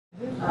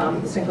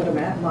Cinco de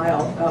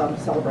Mayo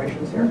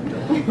celebrations here.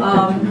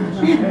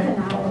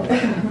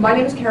 My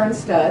name is Karen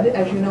Studd.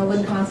 As you know,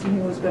 Lynn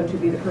Constantine was going to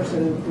be the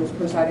person who was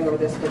presiding over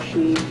this, but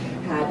she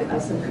had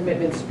some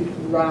commitments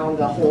around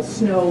the whole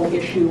snow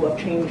issue of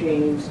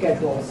changing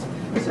schedules.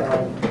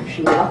 So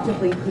she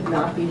reluctantly could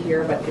not be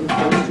here, but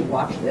intends to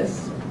watch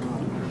this.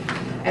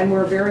 And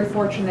we're very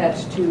fortunate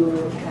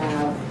to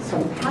have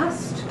some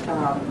past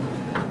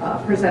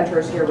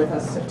presenters here with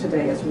us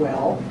today as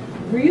well.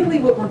 Really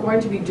what we're going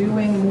to be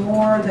doing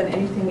more than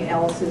anything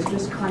else is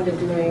just kind of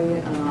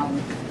doing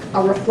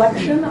a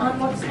reflection on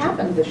what's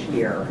happened this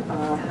year,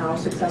 how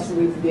successful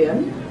we've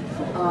been,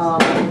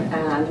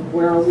 and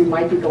where we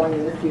might be going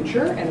in the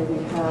future. And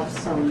we have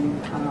some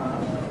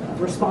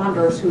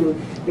responders who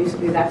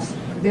basically that's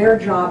their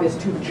job is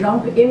to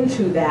jump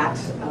into that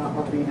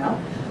arena.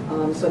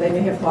 So they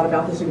may have thought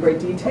about this in great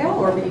detail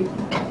or be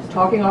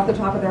talking off the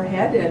top of their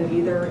head, and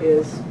either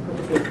is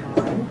perfectly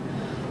fine.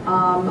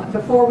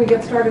 Before we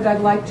get started,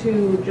 I'd like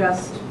to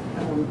just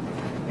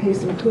pay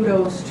some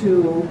kudos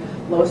to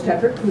Lois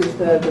Tetrick, who's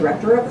the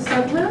director of the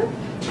center,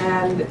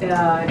 and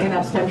in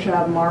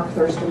absentia, Mark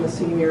Thurston, the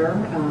senior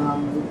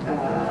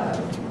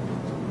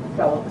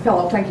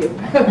fellow, thank you.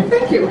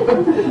 Thank you.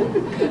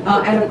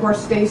 And of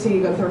course,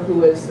 Stacy Gunther,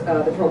 who is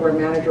the program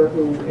manager,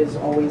 who is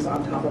always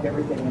on top of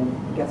everything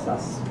and gets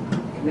us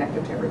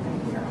connected to everything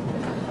here.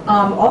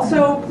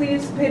 Also,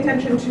 please pay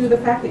attention to the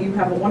fact that you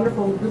have a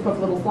wonderful group of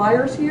little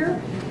flyers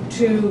here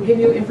to give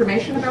you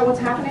information about what's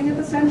happening at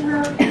the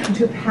center,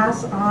 to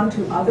pass on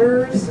to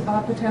others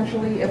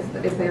potentially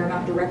if they are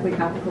not directly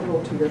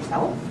applicable to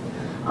yourself.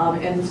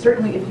 And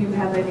certainly if you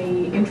have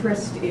any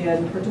interest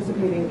in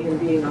participating in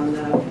being on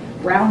the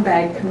Brown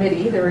Bag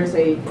Committee, there is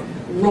a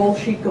roll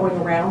sheet going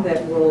around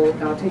that will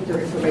take your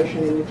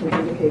information and you can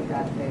indicate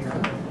that there.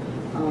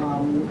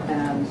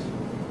 And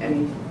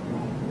any...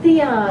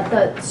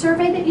 The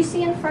survey that you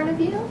see in front of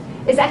you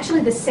is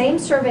actually the same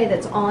survey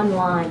that's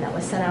online that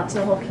was sent out to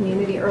the whole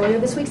community earlier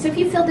this week. So if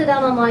you filled it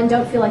out online,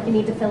 don't feel like you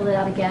need to fill it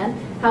out again.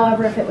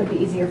 However, if it would be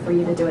easier for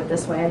you to do it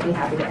this way, I'd be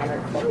happy to enter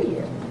it for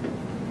you.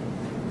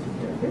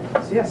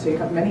 So, yeah, so you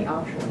have many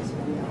options,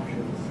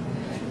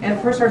 And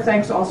of course, our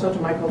thanks also to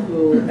Michael,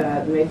 who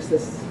makes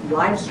this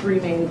live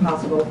streaming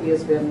possible. He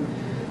has been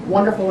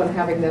wonderful in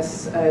having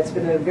this. It's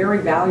been a very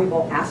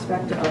valuable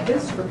aspect of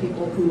this for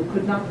people who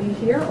could not be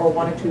here or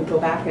wanted to go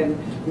back and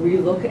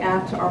re-look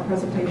at our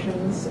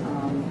presentations.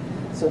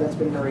 So that's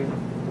been very,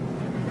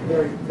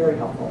 very, very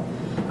helpful.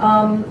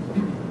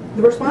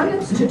 The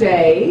respondents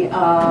today,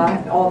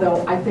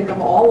 although I think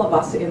of all of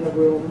us in the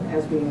room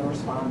as being the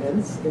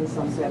respondents in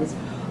some sense,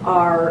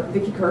 are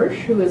Vicki Kirsch,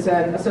 who is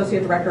an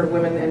Associate Director of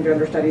Women and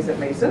Gender Studies at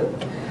Mason,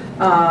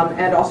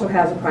 and also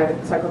has a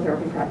private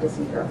psychotherapy practice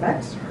in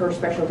Fairfax. Her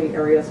specialty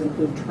areas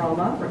include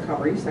trauma,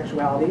 recovery,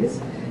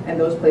 sexualities, and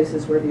those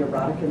places where the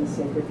erotic and the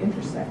sacred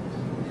intersect.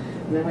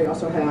 And then we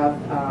also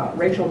have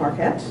Rachel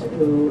Marquette,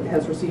 who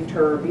has received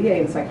her BA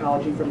in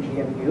psychology from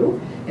GMU,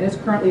 and is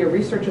currently a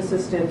research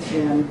assistant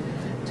in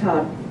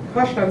Todd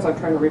Koshtyn's, I'm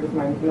trying to read with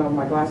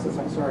my glasses,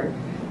 I'm sorry,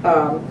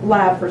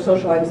 lab for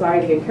social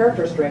anxiety and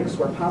character strengths,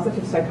 where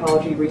positive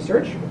psychology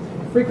research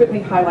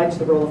frequently highlights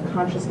the role of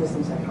consciousness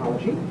in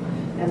psychology.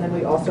 And then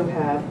we also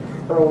have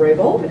Earl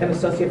Rabel, an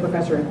associate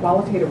professor in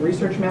qualitative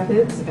research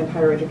methods and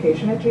higher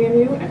education at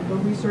GMU, and her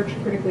research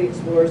critically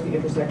explores the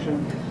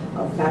intersection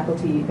of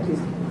faculty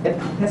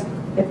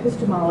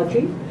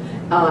epistemology,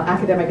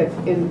 academic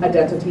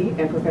identity,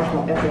 and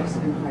professional ethics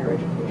in higher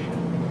education.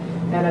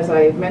 And as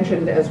I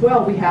mentioned as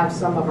well, we have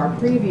some of our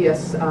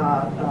previous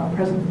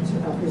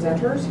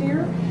presenters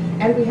here,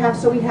 and we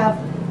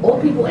have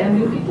old people and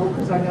new people,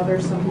 because I know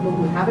there's some people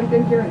who haven't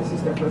been here and this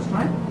is their first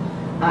time,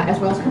 as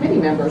well as committee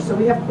members. So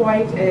we have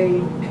quite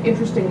a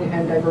interesting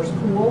and diverse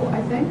pool,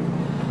 I think.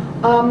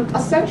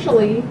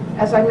 Essentially,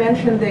 as I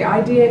mentioned, the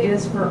idea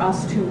is for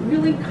us to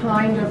really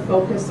kind of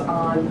focus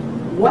on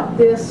what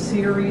this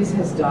series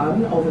has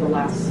done over the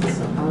last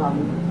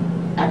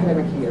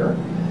academic year.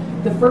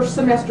 The first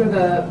semester,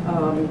 the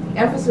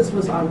emphasis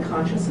was on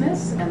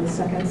consciousness, and the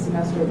second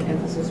semester, the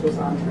emphasis was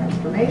on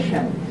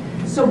transformation.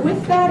 So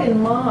with that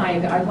in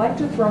mind, I'd like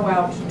to throw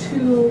out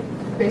two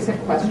basic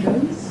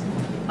questions.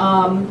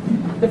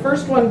 The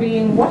first one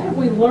being, what have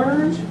we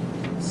learned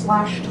 /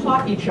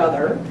 taught each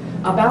other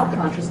about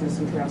consciousness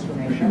and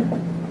transformation,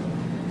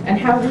 and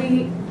how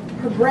we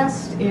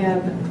progressed in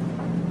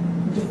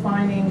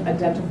defining,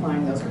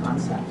 identifying those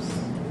concepts,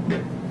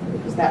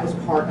 because that was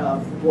part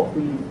of what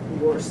we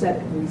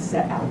set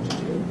out to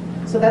do.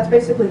 So that's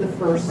basically the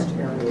first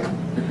area.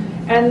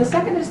 And the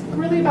second is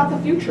really about the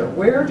future.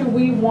 Where do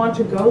we want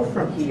to go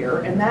from here?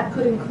 And that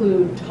could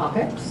include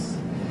topics,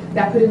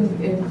 that could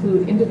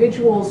include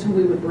individuals who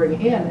we would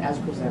bring in as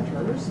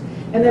presenters,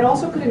 and that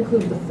also could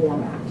include the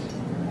format.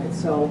 Right?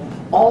 So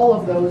all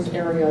of those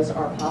areas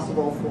are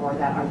possible for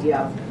that idea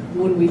of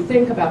when we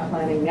think about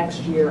planning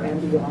next year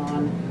and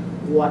beyond,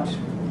 what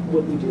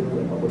would we do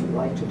and what would we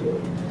like to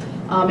do?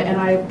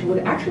 And I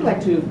would actually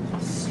like to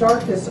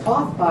start this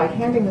off by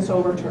handing this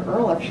over to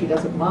Earl, if she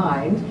doesn't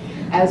mind,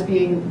 as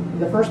being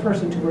the first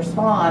person to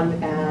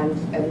respond, and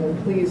then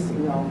please,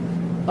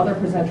 other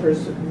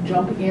presenters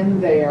jump in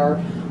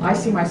there. I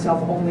see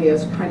myself only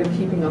as kind of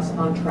keeping us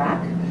on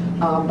track,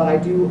 but I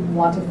do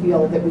want to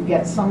feel that we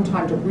get some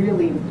time to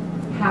really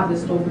have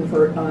this open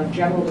for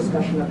general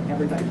discussion of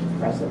everybody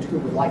present who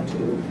would like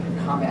to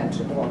comment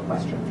or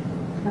question.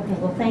 Okay,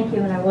 well, thank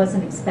you, and I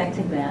wasn't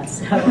expecting that,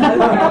 so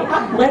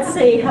okay. Let's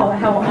see how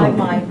I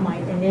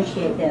might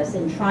initiate this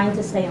in trying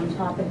to stay on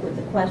topic with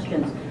the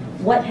questions.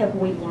 What have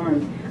we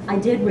learned? I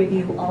did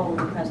review all of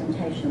the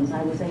presentations.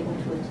 I was able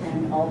to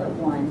attend all but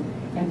one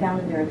and found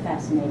it very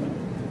fascinating.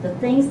 The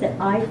things that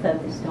I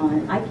focused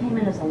on, I came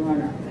in as a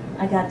learner.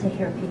 I got to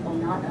hear people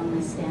not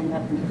only stand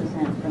up and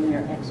present from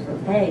their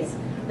expert base,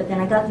 but then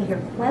I got to hear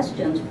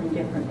questions from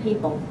different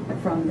people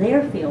from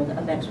their field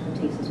of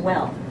expertise as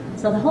well.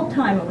 So the whole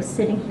time I was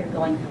sitting here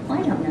going, well,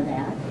 I don't know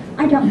that.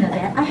 I don't know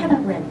that. I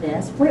haven't read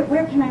this.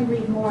 Where can I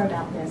read more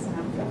about this? And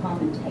I would go home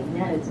and take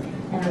notes,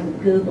 and I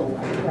would Google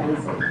like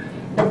crazy.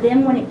 But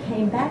then when it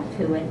came back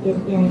to it, it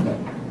ended.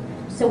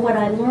 So what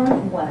I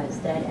learned was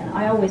that, and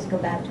I always go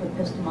back to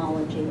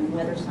epistemology and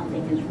whether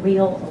something is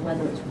real or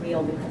whether it's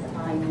real because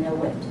I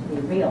know it to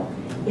be real,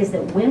 is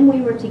that when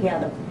we were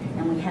together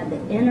and we had the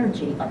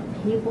energy of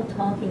people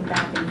talking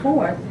back and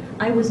forth,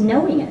 I was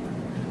knowing it.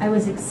 I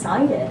was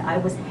excited. I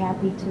was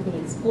happy to be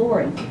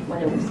exploring,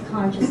 whether it was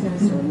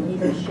consciousness or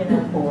leadership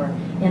or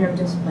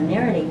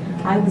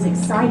interdisciplinarity. I was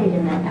excited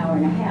in that hour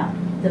and a half.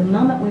 The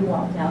moment we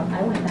walked out,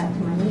 I went back to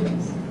my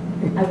meetings.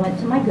 I went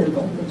to my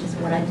Google, which is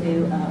what I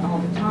do all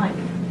the time,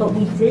 but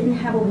we didn't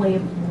have a way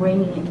of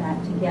bringing it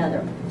back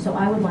together. So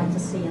I would like to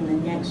see in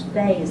the next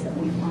phase that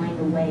we find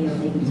a way of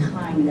maybe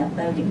tying that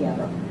bow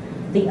together.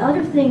 The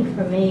other thing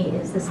for me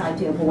is this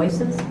idea of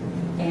voices,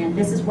 and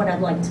this is what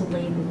I'd like to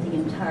leave with the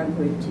entire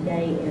group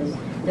today, is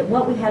that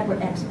what we had were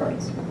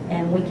experts,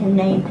 and we can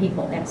name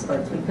people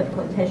experts. We put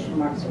quotation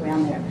marks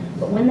around there.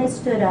 But when they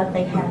stood up,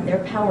 they had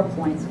their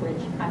PowerPoints,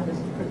 which I was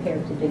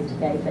prepared to do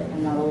today, but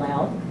am not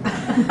allowed.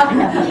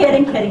 No,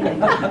 kidding.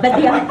 But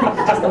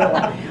just a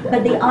little.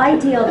 But the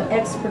idea of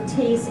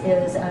expertise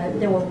is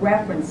there were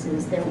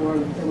references, there were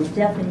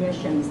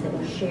definitions that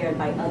were shared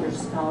by other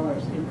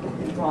scholars who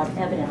brought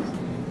evidence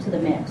to the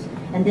mix.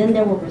 And then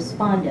there were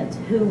respondents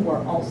who were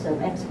also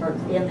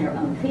experts in their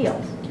own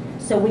fields.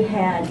 So we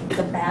had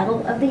the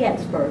battle of the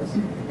experts,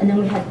 and then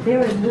we had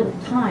very little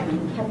time,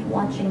 and we kept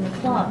watching the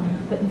clock,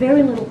 but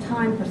very little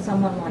time for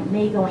someone like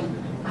me going,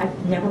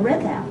 I've never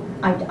read that.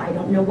 I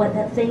don't know what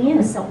that thing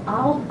is, so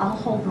I'll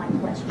hold my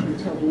question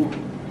till the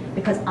end,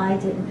 because I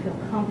didn't feel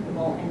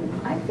comfortable,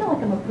 and I feel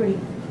like I'm okay.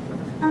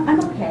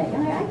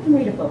 I can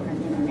read a book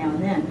now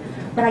and then.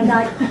 But I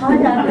got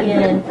caught up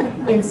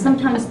in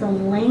sometimes the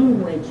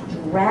language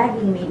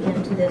dragging me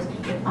into this.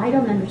 If I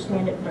don't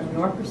understand it from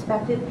your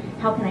perspective,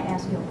 how can I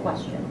ask you a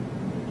question?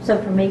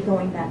 So for me,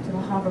 going back to the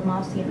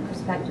Habermasian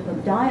perspective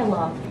of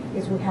dialogue,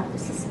 is we have to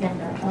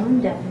suspend our own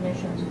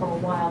definitions for a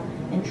while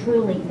and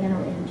truly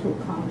enter into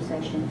a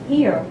conversation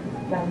here,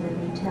 rather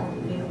than me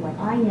telling you what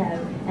I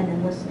know and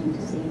then listening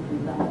to see if you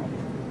got it.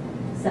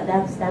 So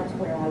that's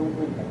where I would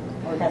leave it.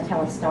 Or that's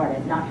how it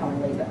started, not how I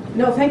leave it.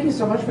 No, thank you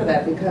so much for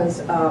that, because,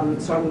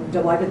 so I'm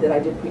delighted that I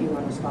did put you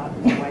on the spot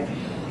in that way.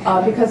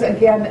 Because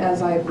again,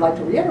 as I'd like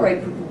to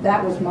reiterate,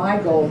 that was my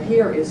goal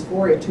here, is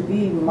for it to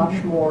be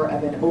much more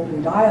of an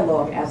open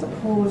dialogue as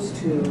opposed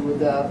to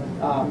the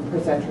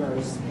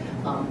presenters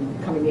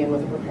coming in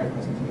with a prepared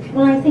presentation.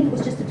 Well, I think it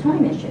was just a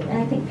time issue, and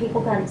I think people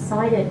got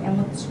excited, and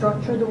with the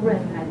structure of the room,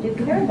 and I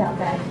do care about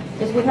that,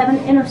 is we have an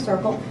inner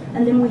circle,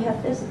 and then we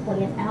have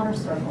physically an outer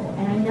circle.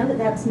 And I know that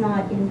that's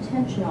not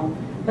intentional,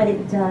 but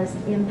it does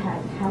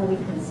impact how we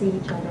can see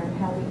each other and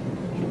how we can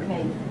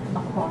communicate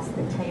across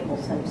the table,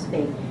 so to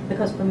speak.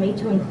 Because for me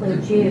to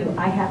include you,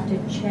 I have to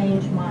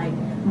change my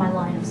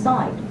line of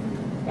sight,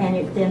 and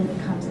it then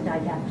becomes a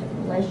didactic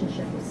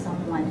relationship with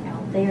someone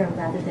out there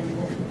rather than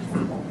with the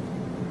table.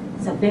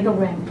 So bigger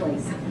room,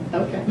 please.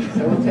 Okay,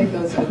 so we'll take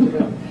those out the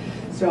room.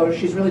 So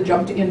she's really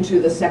jumped into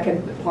the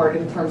second part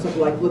in terms of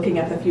like looking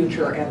at the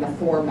future and the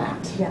format.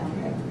 Yeah.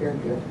 Okay, very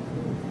good.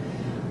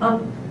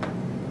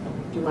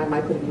 Do you mind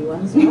my putting you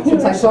on the spot?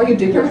 Since I saw you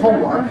did your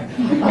homework.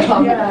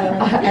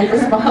 And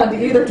respond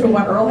either to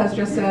what Earl has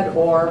just said,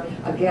 or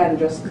again,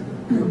 just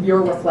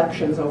your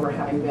reflections over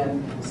having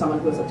been someone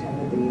who has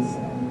attended these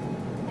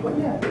and what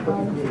you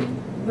read.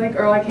 Like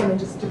Earl, I came in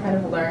just to kind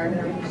of learn and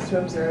everything, just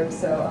to observe,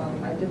 so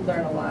I did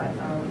learn a lot.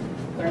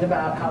 Learned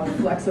about how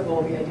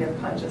flexible the idea of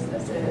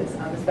consciousness is,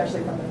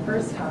 especially from the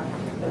first talk.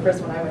 The first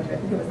one I went to, I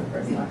think it was the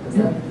first talk, the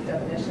 7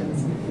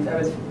 definitions. That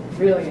was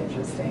really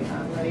interesting,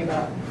 learning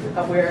about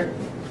how we're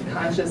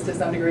conscious to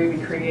some degree.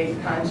 We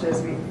create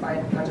consciousness,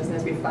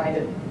 we find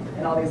it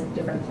in all these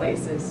different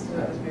places, so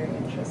that was very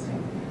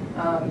interesting.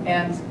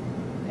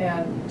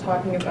 And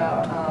talking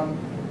about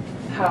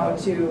how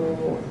to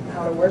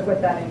work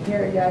with that in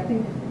here. Yeah, I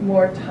think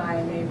more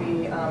time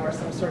maybe, or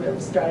some sort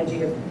of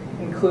strategy of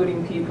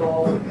including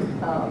people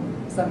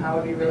somehow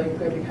would be really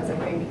good, because I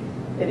think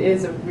it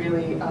is a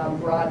really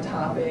broad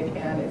topic,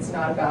 and it's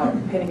not about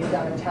pinning it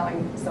down and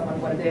telling someone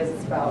what it is.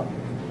 It's about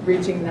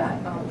reaching that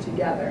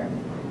together.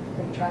 I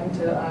think trying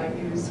to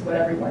use what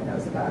everyone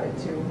knows about it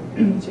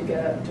to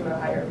get to a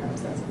higher kind of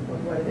sense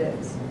of what it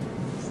is.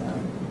 So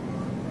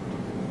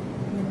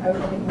I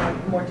would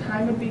think more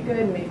time would be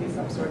good. Maybe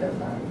some sort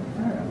of I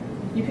don't know.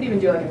 You could even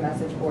do like a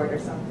message board or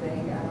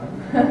something.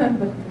 I don't know,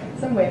 but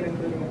some way of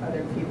including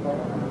other people.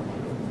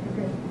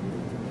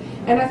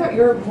 And I thought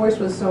your voice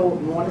was so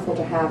wonderful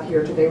to have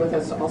here today with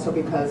us, also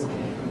because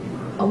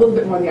a little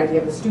bit more the idea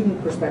of the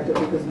student perspective,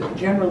 because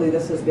generally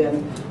this has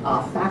been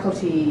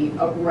faculty,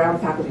 around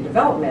faculty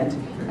development,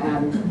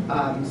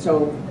 and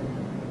so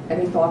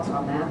any thoughts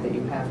on that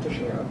you have to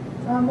share?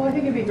 Well, I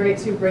think it'd be great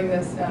to bring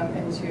this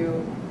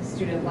into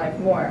student life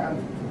more. I'm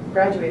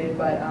graduated,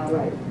 but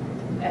Right.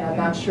 and I'm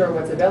not sure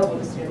what's available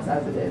to students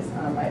as it is.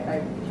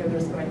 I hear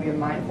there's going to be a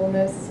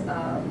mindfulness,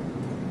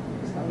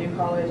 it's called New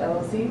College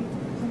LLC.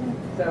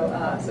 So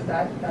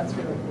that's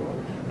really cool.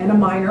 And a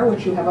minor,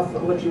 which you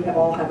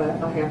all have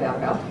a handout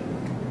about.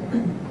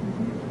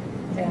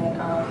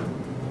 And I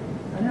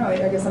don't know.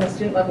 I guess on a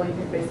student level, you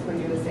could basically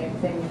do the same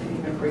thing. You could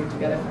even bring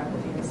together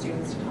faculty and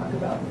students to talk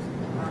about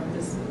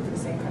the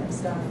same kind of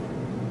stuff.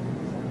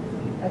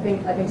 So I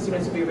think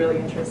students would be really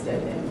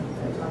interested in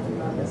talking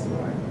about this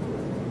more.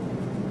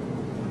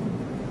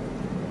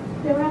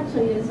 There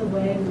actually is a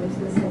way in which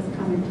this has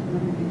come into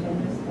women and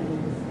gender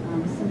studies.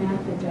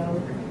 Samantha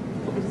Doak,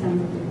 who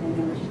some of you may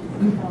know, she's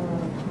a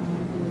fellow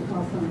and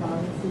also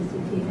involved with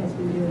CCT, has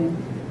been doing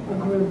a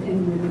group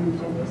in women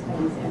and gender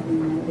studies every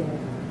Monday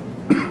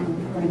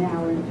for an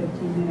hour and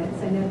 15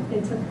 minutes. And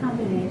it's a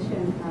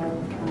combination of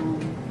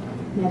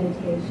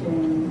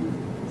meditation,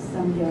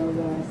 some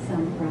yoga,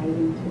 some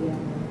writing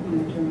together,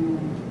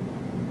 journaling.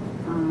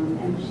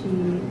 And she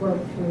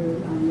worked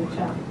through the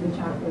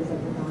chakras of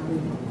the body.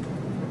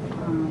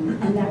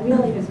 And that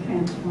really has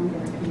transformed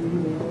our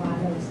community. A lot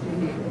of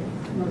students,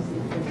 mostly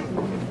first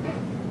students,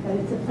 but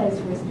it's a place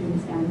where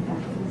students and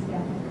faculty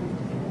staff have come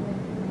together.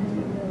 And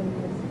it really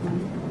is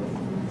wonderful this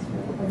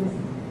semester.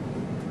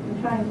 I'm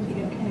trying to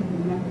can't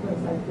remember if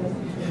it's like this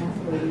for that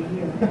for a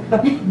year.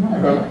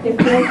 It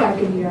feels like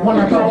a year.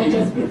 One or It might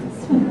just be the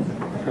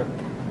semester.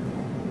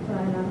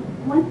 But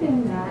one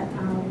thing that,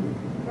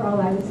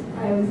 Earl,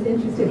 I was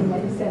interested in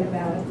what you said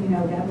about,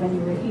 that when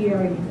you were here,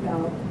 you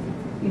felt,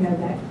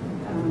 that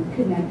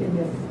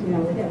connectedness,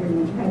 with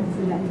everyone's presence,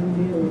 and that you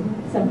knew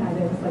somehow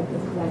there was like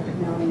this collective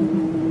knowing,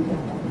 and then you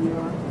got that in your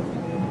office.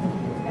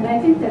 And I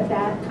think that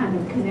kind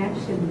of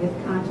connection with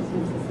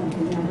consciousness is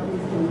something that, at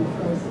least in the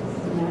first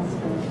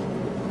semester,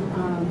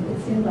 it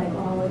seemed like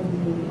all of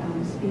the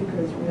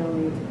speakers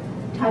really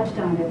touched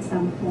on at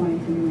some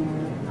point in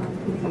their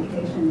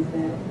presentations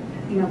that,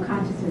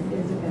 consciousness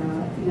is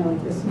about,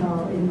 like the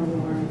small in the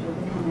large, or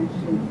the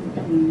connection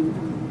between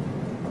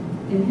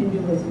in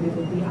Hinduism, it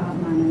would be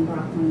Atman and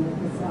Brahman,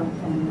 with the self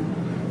and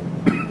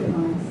the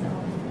divine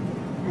self,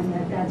 and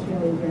that's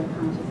really where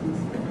consciousness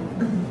is.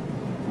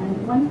 And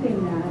one thing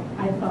that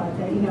I thought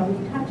that, we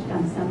touched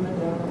on some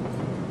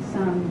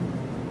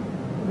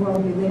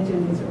world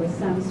religions or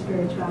some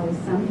spirituality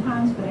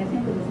sometimes, but I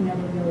think it was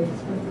never really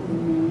explicitly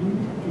named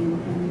in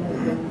any of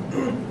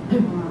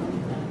the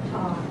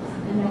talks.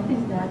 And I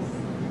think that's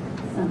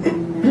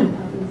something that,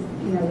 at least,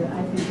 that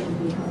I think would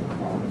be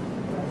helpful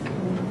for us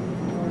to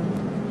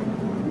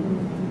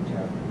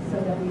so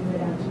that we would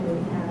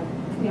actually have,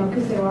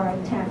 because there are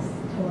texts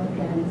to look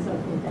at and so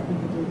forth that we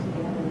could do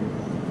together,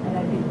 and I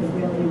think would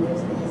really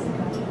enrich the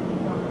discussion.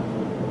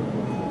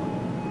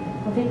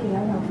 Well, Vicki,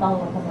 I want to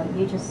follow up on what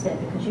you just said,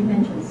 because you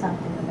mentioned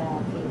something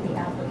about the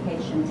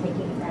application,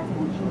 taking it back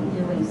and actually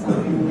doing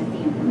something with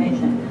the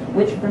information,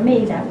 which for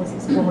me, that was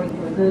exploring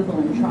through Google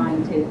and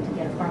trying to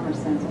get a firmer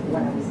sense of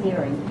what I was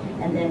hearing,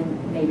 and then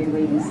maybe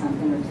reading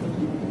something or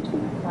taking it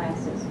into my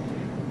classes.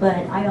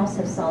 But I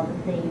also saw the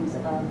themes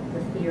of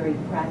the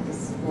theory-practice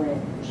split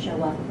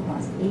show up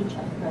across each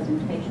of the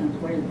presentations,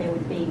 where there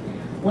would be,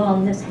 well,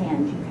 on this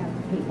hand, you have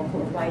the people who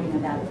are writing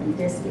about it, and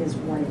this is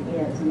what it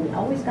is. And we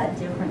always got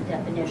different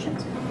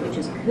definitions, which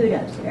is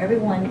kudos to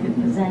everyone who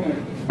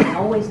presented. They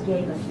always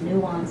gave us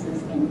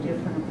nuances and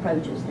different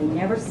approaches. They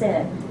never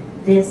said,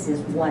 this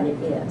is what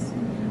it is.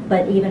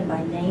 But even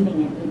by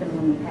naming it, even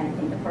when we had, I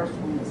think the first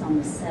one was on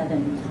the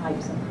 7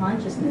 types of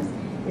consciousness,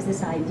 is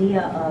this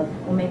idea of,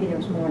 well, maybe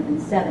there's more than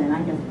 7. And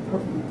I know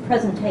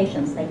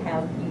presentations, they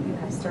have, you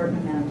have a certain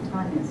amount of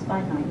time and it's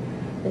finite.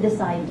 But this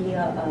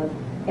idea of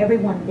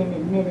everyone then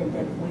admitted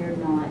that we're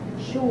not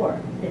sure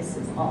this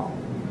is all.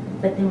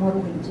 But then what do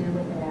we do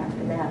with it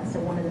after that? So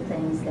one of the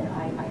things that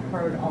I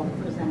heard all the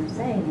presenters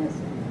saying is,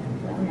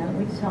 well, now that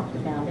we've talked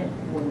about it,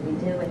 what do we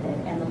do with it?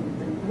 And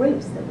the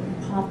groups that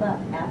would pop up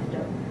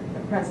after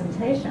the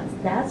presentations,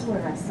 that's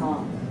where I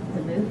saw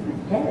the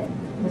movement headed.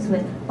 Was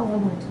with, oh,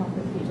 I want to talk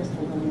with you just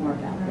a little more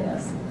about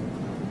this.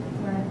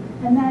 Right.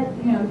 And that,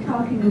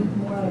 talking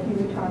more like you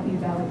were talking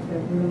about like the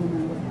room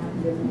and what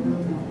happened in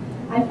the room.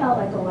 I felt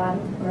like a lot,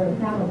 or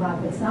not a lot,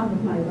 but some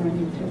of my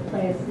learning took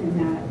place in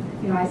that,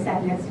 I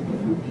sat next to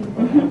different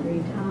people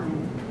every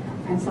time.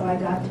 And so I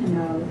got to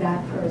know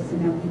that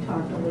person, and we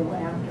talked a little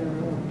after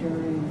or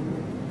during.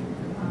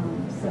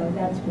 So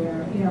that's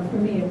where, for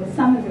me,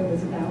 some of it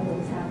was about what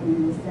was happening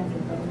in the center,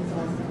 but it was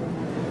also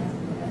about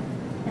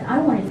And I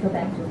wanted to go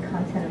back to the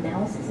content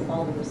analysis of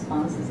all the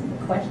responses and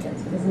the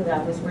questions, because as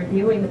I was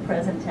reviewing the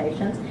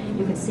presentations,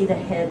 you could see the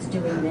heads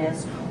doing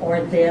this, or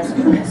the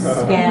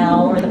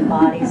scowl, or the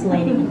bodies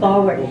leaning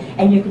forward,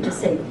 and you could just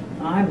say,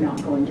 I'm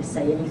not going to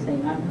say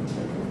anything, I'm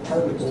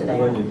opposed to that.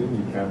 When you did,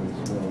 you counted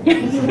as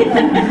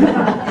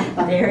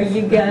well. There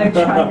you go,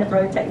 trying to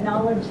throw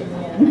technology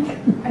in.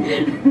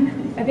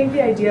 I think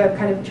the idea of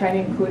kind of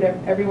trying to include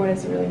everyone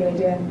is a really good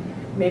idea,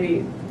 and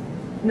maybe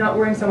not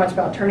worrying so much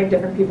about turning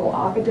different people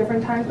off at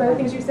different times by the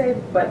things you say,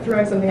 but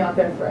throwing something out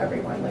there for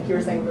everyone. Like you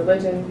were saying,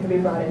 religion can be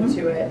brought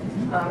into it.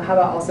 How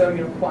about also,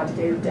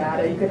 quantitative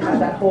data? You could have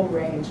that whole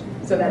range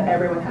so that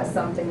everyone has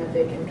something that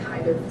they can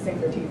kind of sink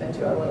their teeth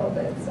into a little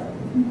bit. So.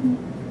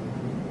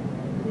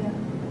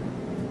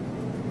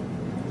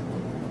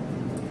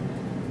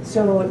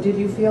 So did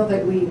you feel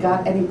that we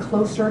got any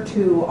closer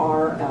to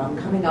our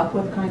coming up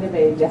with kind of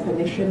a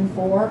definition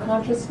for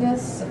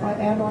consciousness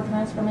and or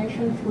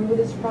transformation through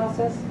this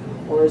process?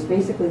 Or is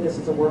basically this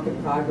is a work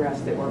in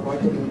progress that we're going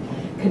to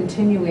be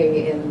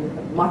continuing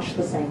in much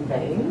the same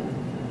vein?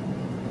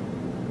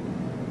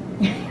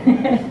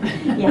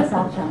 Yes,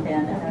 I'll jump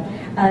in.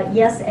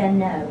 Yes and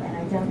no, and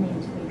I don't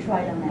mean to be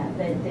trite on that,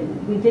 but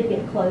we did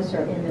get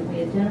closer in that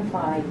we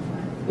identified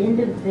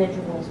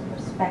individuals'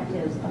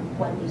 perspectives of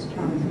what these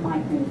terms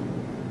might mean.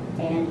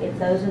 And if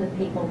those are the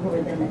people who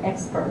are then the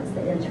experts,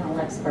 the internal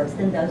experts,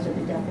 then those are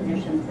the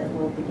definitions that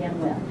we'll begin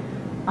with.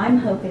 I'm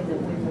hoping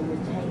that we will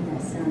retain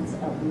that sense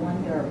of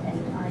wonder and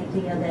the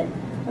idea that,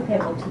 okay,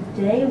 well,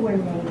 today we're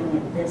naming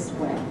it this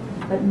way,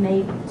 but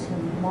maybe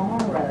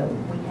tomorrow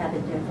we have a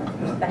different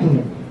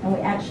perspective, and we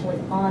actually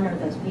honor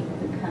those people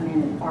who come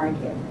in and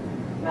argue,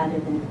 rather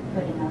than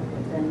putting up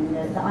with them.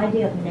 The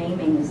idea of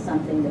naming is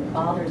something that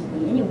bothers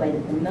me anyway,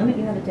 that the moment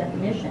you have a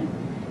definition,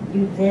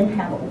 you then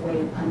have a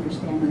way of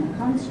understanding the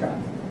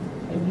construct.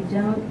 And you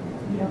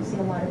don't see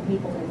a lot of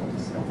people able to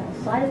step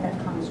outside of that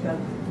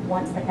construct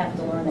once they have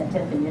to learn that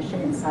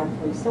definition inside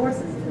 3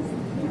 sources as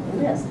a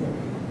list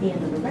at the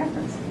end of the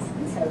references.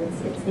 And so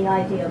it's the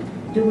idea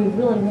of, do we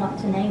really want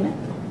to name it,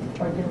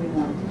 or do we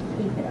want to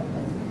keep it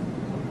open,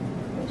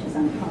 which is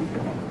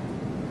uncomfortable.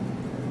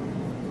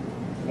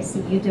 I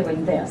see you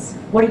doing this.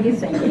 What are you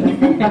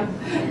thinking?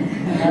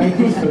 I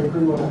just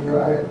agree with you.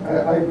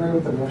 I agree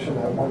with the notion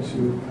that once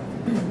you,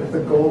 if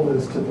the goal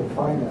is to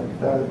define it,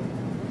 that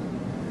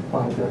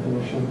by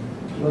definition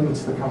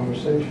limits the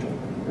conversation,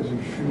 because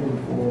you're shooting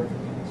for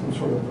some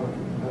sort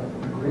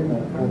of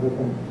agreement rather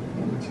than,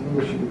 to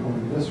me, we should be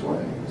going this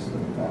way instead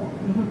of that.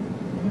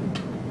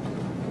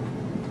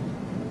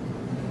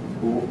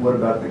 What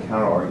about the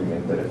counter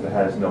argument that if it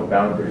has no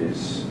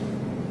boundaries,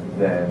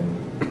 then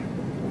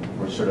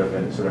we're sort of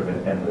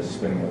an endless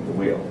spinning of the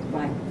wheel,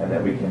 Right. and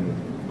that we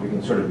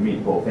can sort of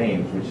meet both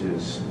aims, which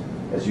is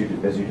as you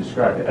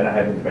described it. And I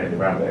haven't debated the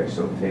brown bag,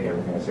 so take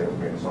everything I say with a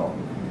grain of salt.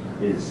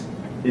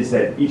 Is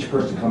that each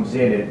person comes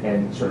in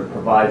and sort of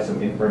provides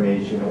some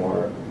information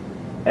or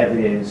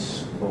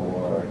evidence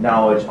or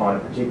knowledge on a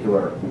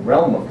particular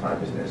realm of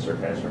consciousness or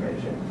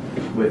transformation,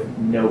 with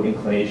no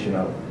inclination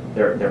of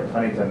they're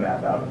planning to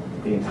map out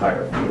the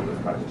entire field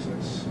of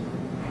consciousness,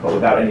 but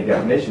without any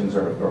definitions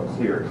or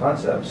clear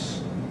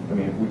concepts. I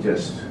mean, we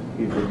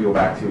go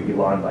back to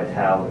Elon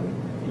Vital and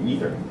the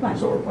ether. Right.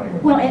 That's what we're playing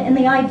with. Well, and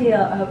the idea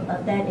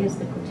of that is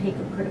the critique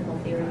of critical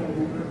theory and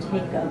the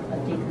critique of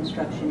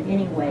deconstruction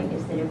anyway,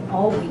 is that if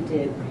all we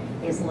do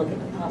is look at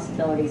the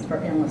possibilities for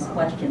endless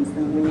questions,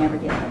 then we never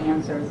get the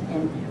answers.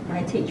 And when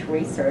I teach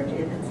research,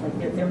 it's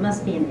like there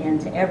must be an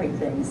end to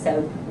everything.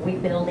 So we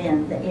build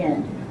in the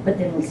end, but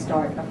then we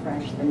start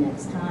afresh the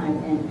next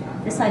time.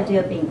 And this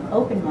idea of being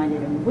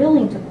open-minded and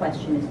willing to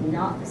question is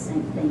not the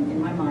same thing, in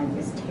my mind,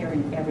 as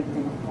tearing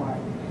everything apart.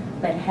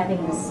 But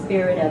having the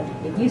spirit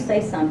of, if you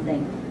say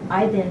something,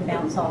 I then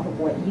bounce off of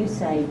what you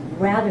say,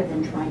 rather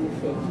than trying to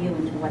fit you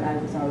into what I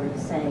was already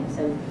saying.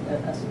 So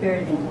a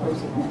spirit of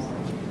inclusiveness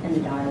in the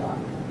dialogue.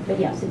 But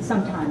yes, at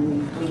some time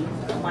we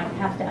might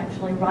have to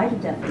actually write a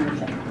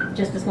definition,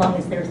 just as long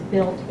as there's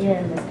built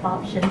in this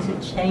option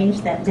to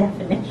change that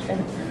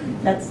definition.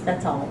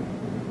 That's all.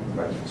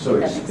 Right. So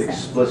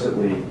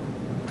explicitly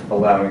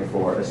allowing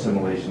for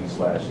assimilation /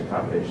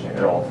 accommodation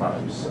at all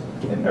times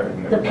in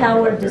everything. The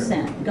power of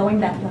dissent. Going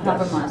back to Yes.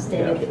 Habermas,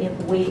 that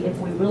if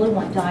we really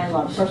want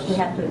dialogue, first we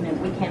have to admit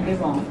we can be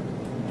wrong.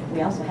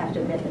 We also have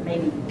to admit that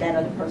maybe that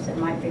other person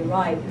might be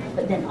right,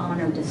 but then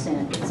honor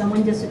dissent. If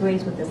someone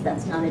disagrees with us,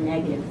 that's not a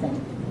negative thing.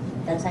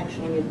 That's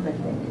actually a good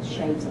thing. It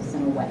shapes us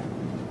in a way.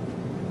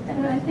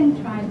 And I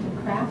think trying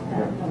to craft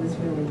that was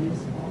really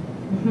useful.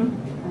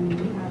 I mean,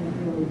 we haven't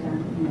really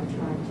done,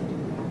 tried to do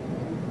that, but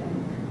I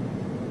think.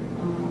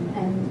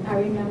 And I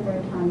remember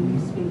a time you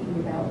speaking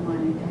about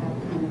wanting to have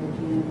kind of a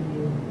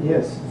GMU.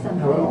 Yes,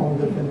 Something. our own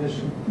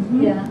definition.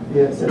 Yeah.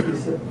 Yes, at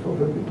least for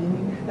the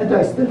beginning. And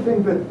I still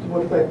think that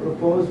what I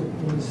propose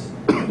means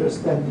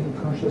understanding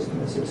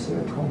consciousness as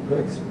a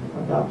complex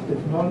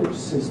adaptive knowledge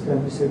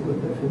system is a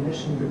good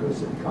definition,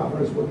 because it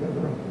covers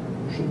whatever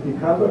should be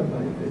covered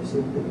by this.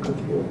 It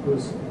could be, of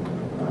course,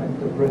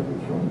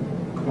 interpreted from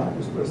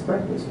various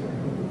perspectives.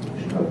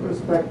 educational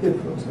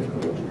perspective, from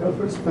psychological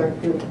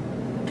perspective,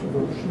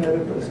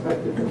 evolutionary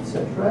perspective,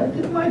 etc.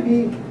 And it might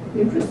be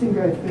interesting,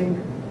 I think,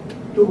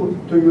 to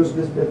use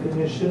this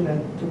definition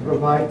and to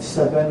provide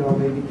 7 or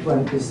maybe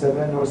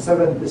 27 or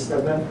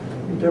 77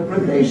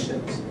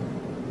 interpretations,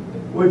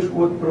 which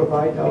would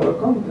provide our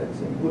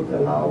context and would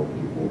allow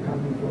people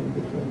coming from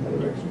different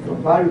directions,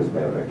 from various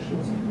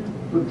directions,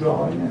 to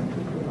join and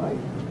to provide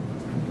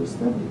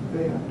understanding,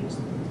 their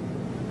understanding.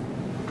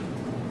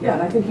 Yeah,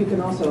 and I think you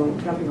can also,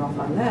 jumping off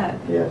on that,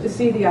 Yes. to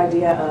see the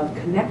idea of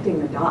connecting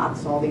the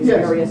dots, all these Yes.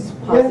 various Yes.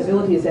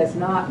 possibilities, as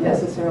not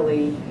Yes.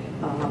 necessarily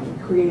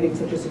creating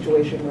such a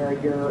situation where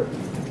you're,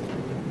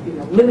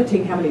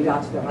 limiting how many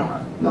dots there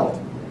are. No,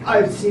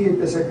 I see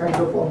it as a kind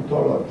of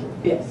ontology,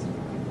 Yes.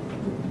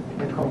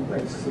 a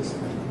complex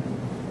system,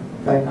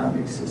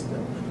 dynamic system,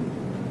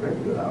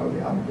 regularly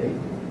updated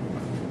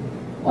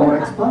or Well,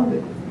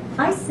 expanded.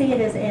 I see it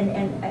as, and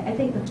I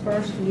think the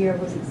first year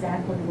was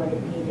exactly what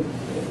it needed.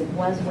 It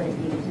was what it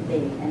needed to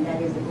be, and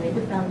that is to lay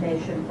the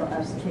foundation for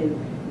us to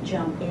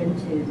jump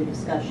into the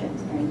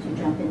discussions. And to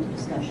jump into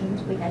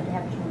discussions, we had to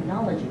have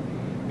terminology.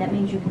 That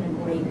means you can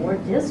agree or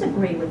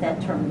disagree with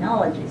that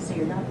terminology, so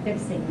you're not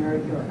fixing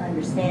your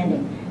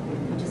understanding.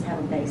 You just have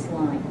a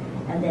baseline.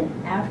 And then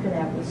after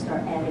that, we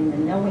start adding the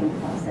knowing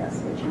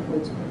process, which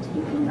includes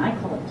critiquing, and I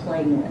call it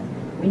playing with.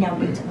 We now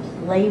get to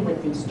play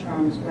with these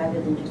terms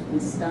rather than just be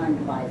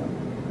stunned by them.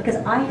 Because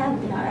I've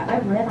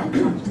read on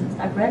consciousness,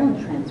 I've read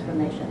on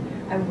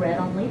transformation, I've read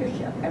on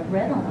leadership, I've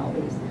read on all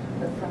these,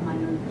 but from my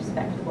own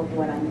perspective of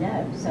what I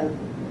know. So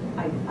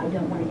I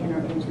don't want to enter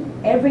into,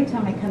 every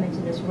time I come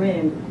into this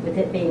room with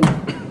it being,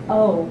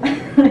 oh,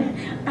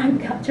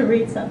 I've got to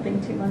read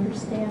something to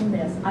understand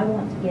this. I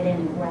want to get in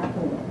and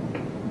grapple with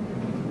it.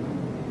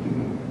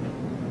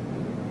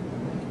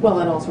 Well,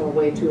 and also a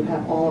way to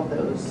have all of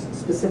those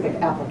specific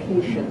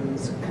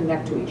applications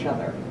connect to each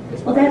other.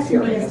 Is Well, what I'm that to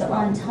me hearing is as the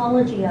well.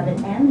 ontology of it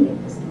and the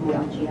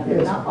epistemology of it.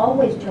 Yes. Not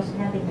always just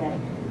having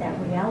that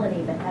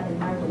reality, but having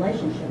my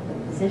relationship,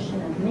 the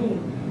position of me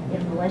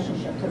in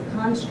relationship to the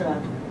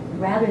construct,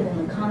 rather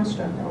than the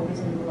construct always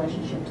in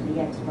relationship to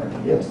the expert.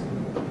 Yes.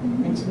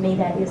 And to me,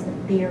 that is the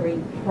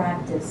theory,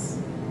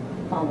 practice,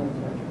 follow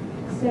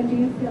through. So do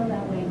you feel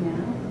that way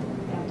now,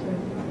 after the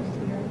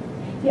first year?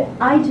 Yeah,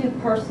 I do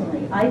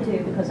personally. I do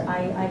because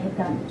I have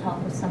gotten to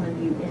talk with some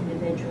of you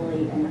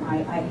individually, and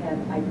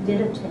I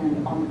did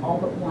attend on all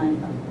but one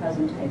of the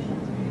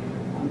presentations.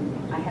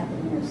 I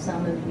happen to know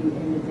some of you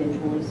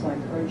individually, so I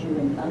heard you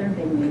in other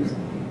venues.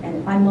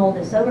 And I mull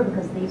this over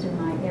because these are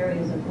my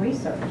areas of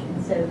research,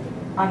 and so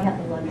I have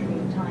the luxury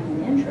of time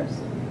and interest.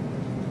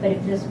 But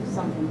if this was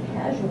something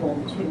casual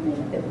to me,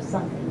 if it was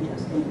something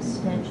just an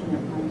extension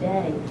of my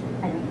day,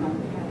 I don't know if I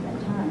would have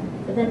that time.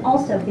 But then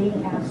also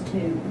being asked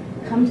to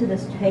come to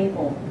this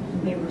table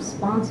and be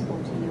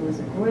responsible to you as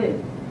a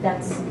group,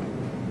 that's,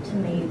 to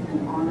me,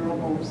 an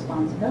honorable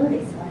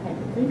responsibility. So I had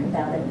to think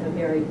about it in a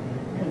very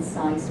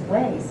concise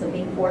way. So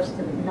being forced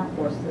to, not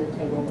forced to the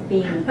table, but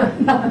being,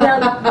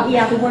 well,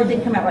 yeah, the word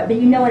didn't come out right, but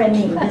you know what I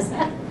mean.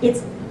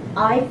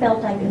 I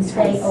felt I could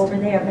stay over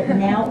there, but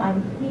now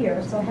I'm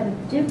here, so I have a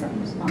different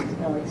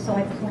responsibility. So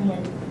I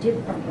planned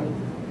differently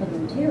for the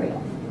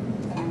material,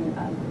 and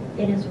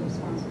it is a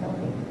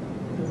responsibility.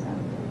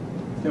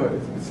 So.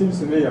 It seems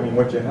to me, I mean,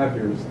 what you have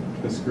here is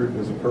this group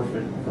is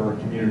perfect for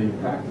community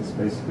practice,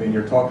 basically, and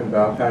you're talking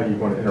about how you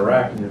want to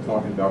interact, and you're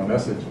talking about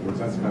message boards.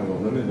 That's kind of a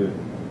limited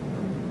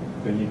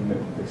thing. You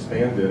can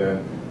expand it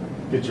and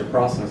get your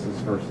processes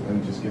first, and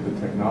then just get the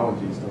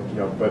technologies to hook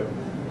you up. But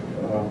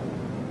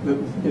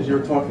as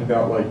you're talking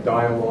about like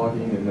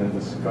dialoguing and then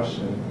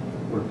discussion,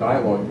 or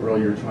dialogue,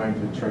 really you're trying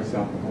to trace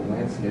out the whole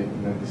landscape,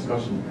 and then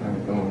discussion you're kind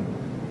of going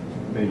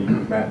maybe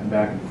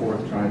back and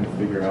forth, trying to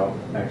figure out,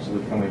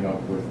 actually coming up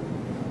with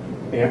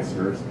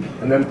answers,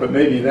 and then, but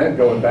maybe then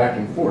going back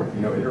and forth,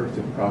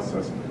 iterative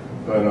process.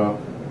 But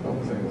what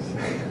was I going to say?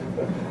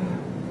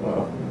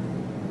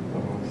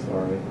 I'm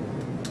sorry.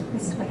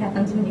 This is what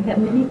happens when you have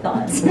many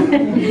thoughts.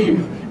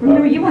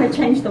 Remember, you want to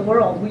change the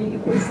world. We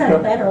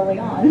said that early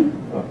on.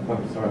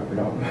 I'm sorry, I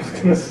forgot what I was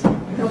going to say.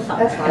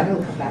 That's fine,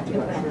 it'll come back to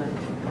you, I'm sure.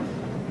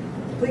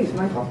 Please,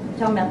 Michael.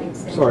 Talking about the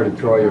extension. Sorry to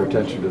draw your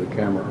attention to the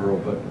camera, Earl,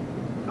 but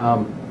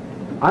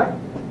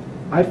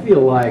I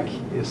feel like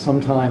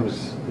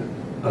sometimes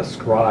a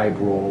scribe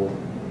role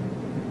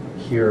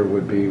here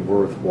would be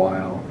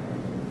worthwhile.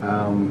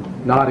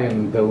 Not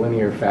in the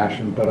linear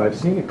fashion, but I've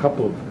seen a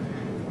couple of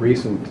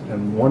recent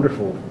and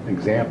wonderful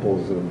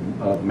examples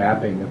of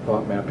mapping, of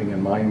thought mapping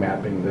and mind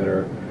mapping that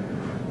are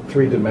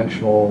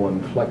three-dimensional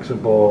and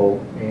flexible,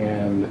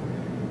 and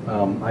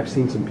I've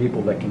seen some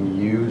people that can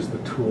use the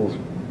tools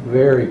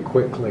very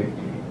quickly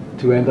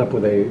to end up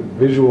with a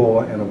visual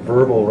and a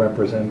verbal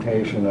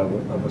representation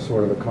of a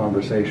sort of a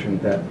conversation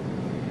that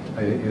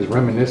is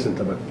reminiscent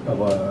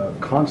of a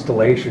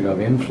constellation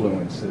of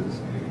influences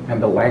and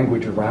the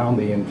language around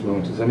the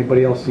influences.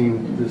 Anybody else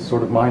seen this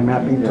sort of mind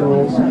mapping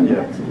tools?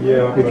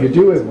 Yeah. If you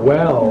do it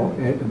well,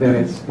 then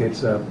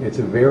it's a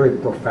very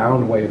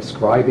profound way of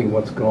scribing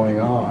what's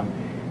going on,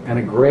 and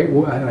a great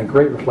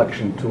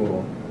reflection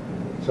tool.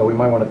 So we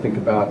might want to think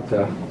about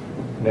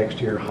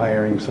next year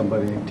hiring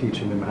somebody and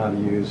teaching them how to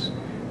use.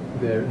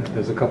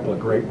 There's a couple of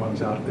great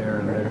ones out there,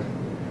 and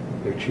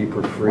they're cheap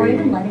or free. Or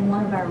even letting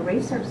one of our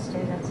research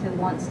students who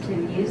wants to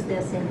use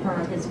this in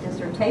his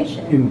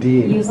dissertation.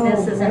 Indeed. Use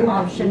this as an great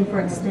option for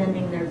idea.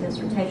 extending their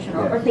dissertation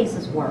or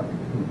thesis work.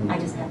 I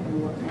just happen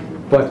to look at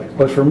it.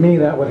 But for me,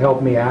 that would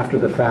help me after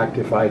the fact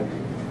if I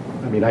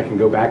mean, I can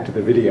go back to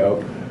the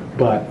video,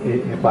 but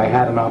if I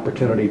had an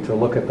opportunity to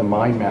look at the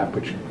mind map,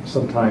 which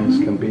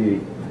sometimes can be,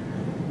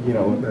 you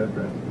know,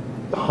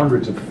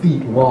 hundreds of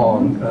feet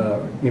long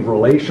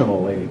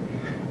relationally,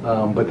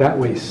 but that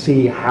way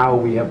see how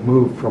we have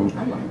moved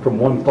from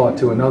one thought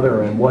to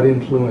another and what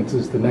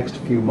influences the next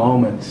few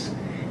moments.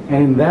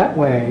 And in that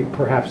way,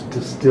 perhaps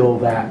distill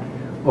that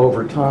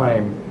over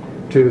time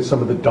to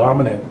some of the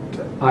dominant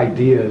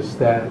ideas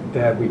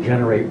that we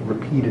generate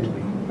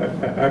repeatedly.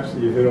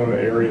 Actually, you hit on an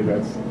area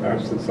that's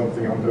actually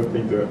something I'm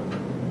hoping to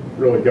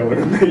really go in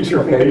a major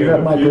Okay, way you have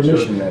in the my future.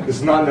 permission then.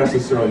 It's not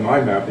necessarily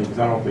mind mapping, because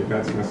I don't think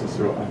that's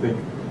necessarily, I think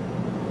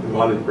a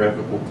lot of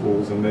graphical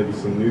tools and maybe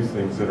some new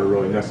things that are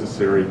really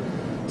necessary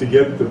to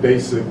get the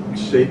basic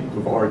shape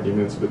of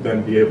arguments, but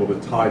then be able to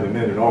tie them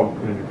in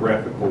a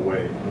graphical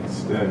way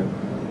instead.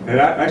 And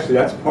actually,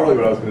 that's partly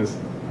what I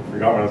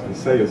forgot what I was going to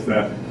say, is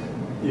that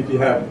if you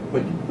have,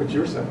 like what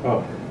you're saying,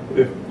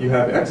 if you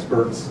have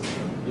experts,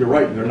 you're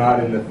right, they're not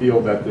in the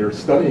field that they're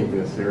studying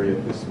this area,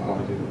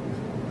 epistemology,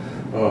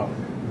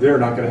 they're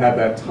not going to have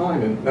that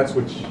time, and that's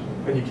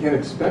and you can't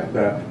expect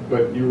that,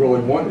 but you really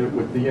want it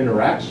with the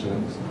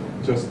interactions,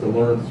 just to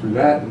learn through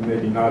that and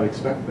maybe not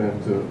expect them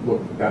to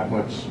look that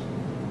much,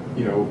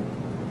 you know,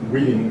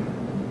 reading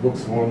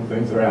books on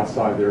things that are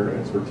outside their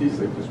expertise.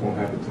 They just won't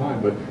have the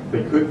time, but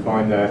they could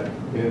find that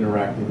in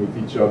interacting with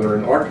each other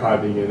and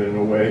archiving it in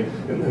a way,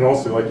 and then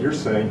also, like you're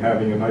saying,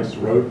 having a nice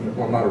well,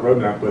 not a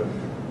roadmap, but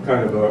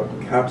kind of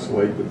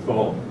encapsulate the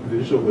thought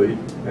visually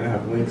and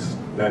have links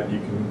that you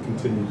can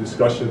continue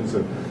discussions.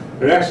 And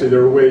actually,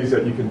 there are ways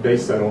that you can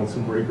base that on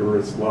some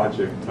rigorous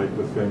logic type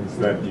of things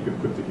that you could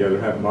put together,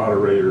 have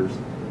moderators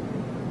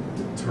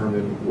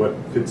determine what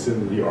fits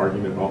into the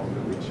argument,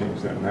 ultimately change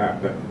that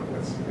map.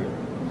 That's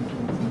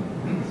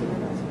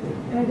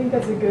And I think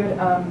that's a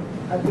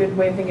good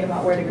way of thinking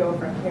about where to go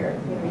from here.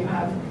 You know, you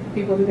have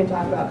people who can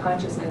talk about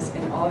consciousness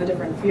in all the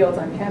different fields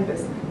on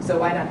campus, so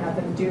why not have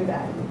them do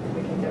that?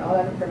 We can get all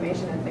that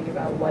information and think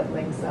about what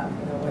links up,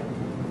 you know,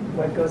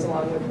 what goes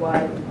along with what,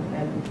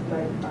 and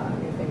learn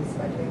new things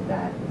by doing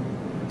that.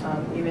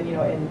 Even, you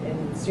know,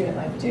 in student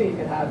life too, you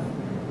could have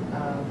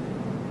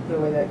the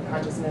way that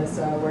consciousness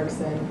works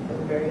in the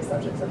various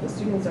subjects that the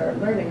students are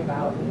learning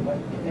about, and what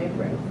can they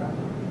bring from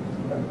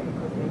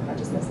incorporating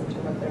consciousness into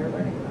what they're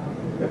learning about.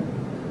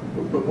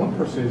 But one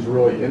person who's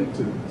really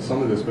into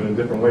some of this, but in a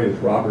different way, is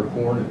Robert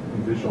Horn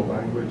in visual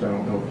language. I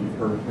don't know if you've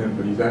heard of him,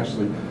 but he's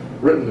actually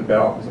written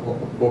about a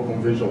book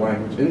on visual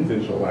language in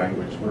visual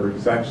language, where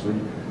he's actually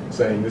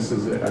saying this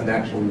is a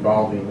naturally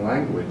evolving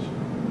language,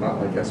 not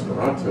like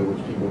Esperanto,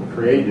 which people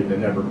created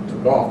and never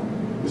took off.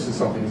 This is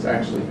something that's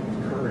actually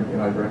occurring,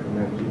 and I'd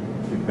recommend you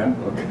read that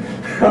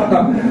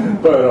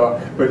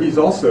book. But he's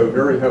also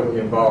very heavily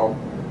involved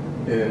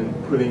in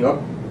putting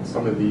up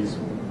some of these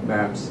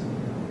maps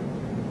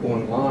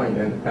online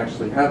and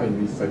actually having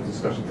these types of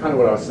discussions. Kind of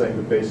what I was saying,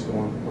 but based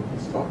on what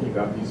he's talking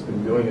about, he's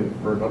been doing it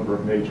for a number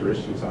of major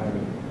issues. I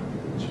haven't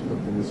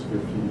looked in this for a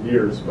few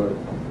years, but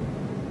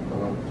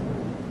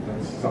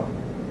that's something.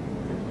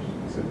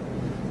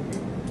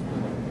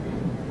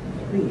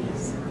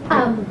 Please.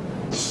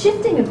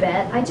 Shifting a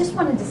bit, I just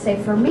wanted to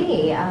say for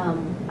me,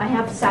 I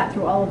have sat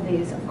through all of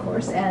these, of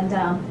course, and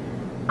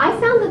I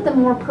found that the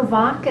more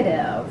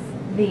provocative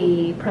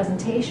the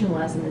presentation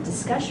was and the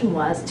discussion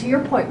was, to your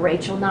point,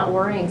 Rachel, not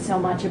worrying so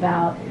much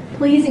about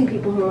pleasing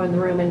people who are in the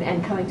room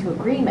and coming to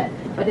agreement,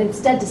 but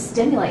instead to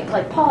stimulate.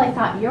 Like, Paul, I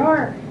thought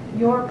your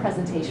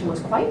presentation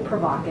was quite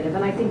provocative,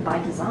 and I think by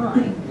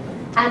design.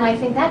 And I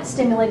think that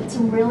stimulated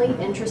some really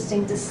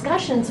interesting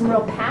discussion, some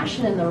real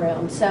passion in the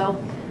room. So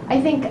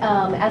I think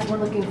as we're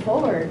looking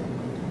forward,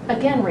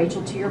 again,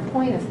 Rachel, to your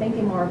point of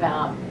thinking more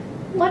about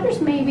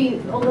letters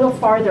maybe a little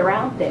farther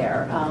out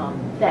there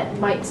that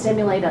might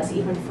stimulate us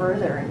even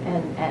further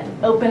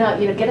and open up,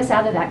 you know, get us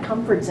out of that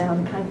comfort zone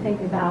and kind of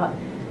thinking about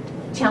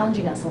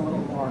challenging us a little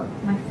more.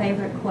 My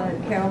favorite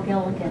quote, Carol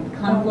Gilligan,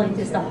 conflict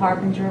is the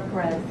harbinger of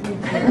growth.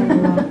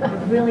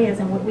 It really is,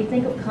 and when we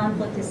think of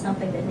conflict as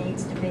something that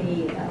needs to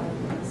be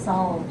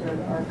solved,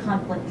 or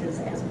conflict as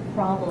a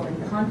problem,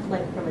 and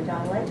conflict from a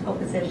dialectical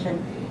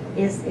position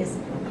is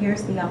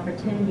here's the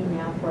opportunity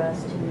now for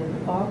us to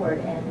move forward,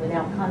 and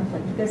without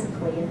conflict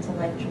physically,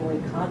 intellectually,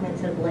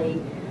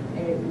 cognitively,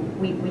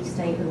 we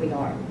stay who we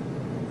are.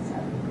 So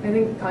I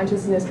think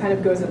consciousness kind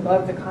of goes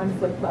above the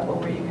conflict level,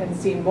 where you can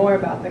see more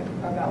about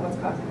what's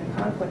causing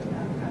the conflict and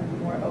have a kind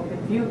of more open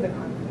view of the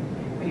conflict.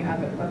 When you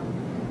have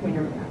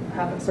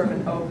have a sort of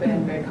an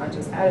open, very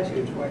conscious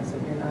attitude towards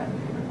it, you're not.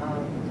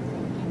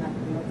 came up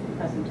in the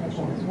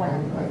presentation as well.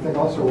 And I think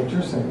also what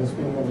you're saying is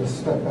being able to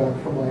step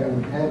back from my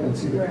own head and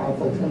see the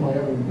conflict in my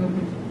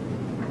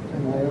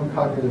own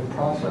cognitive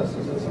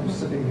processes as I'm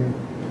sitting here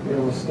be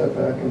able to step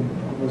back and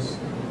almost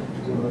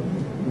do a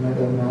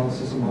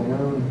meta-analysis of my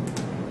own.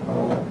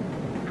 I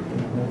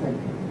think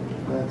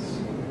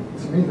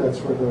to me, that's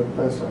where the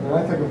best,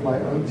 I think of my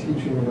own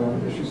teaching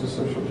around issues of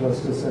social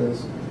justice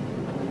as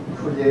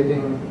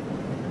creating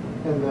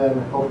and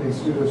then helping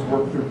students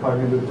work through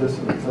cognitive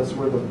dissonance. That's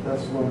where the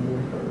best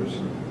learning occurs.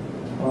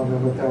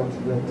 And without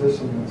that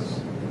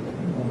dissonance,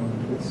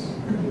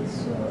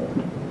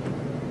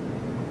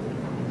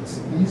 it's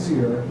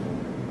easier,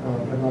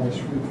 but not as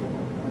fruitful.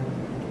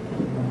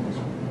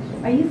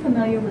 Are you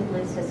familiar with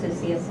Liz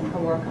Associates and her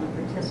work on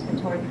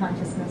participatory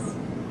consciousness?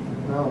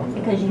 No.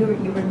 Because you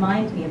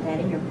remind me of that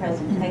in your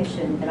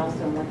presentation, but also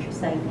in what you're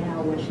saying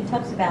now, where she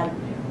talks about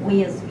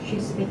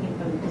she's speaking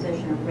from the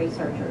position of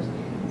researchers,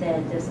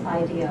 that this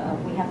idea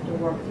of we have to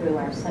work through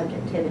our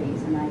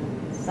subjectivities, and I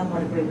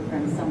somewhat agree with her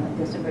and somewhat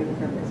disagree with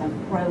her because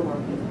I'm pro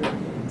working through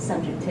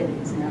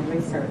subjectivities in our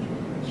research.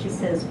 She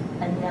says,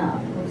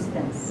 enough. We've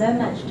spent so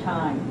much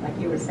time, like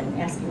you were saying,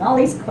 asking all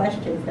these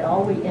questions that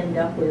all we end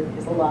up with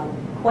is a lot of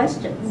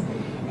questions.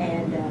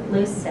 And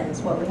Luce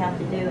says what we have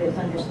to do is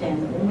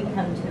understand that when we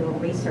come to a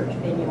research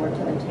venue or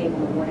to the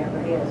table or whatever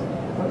it is,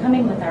 we're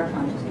coming with our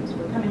consciousness.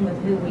 We're coming with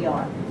who we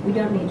are. We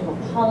don't need to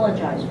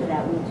apologize for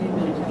that. We do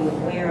need to be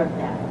aware of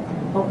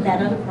that. But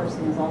that other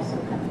person is also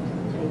coming to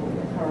the table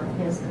with her,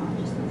 his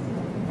consciousness.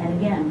 And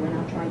again, we're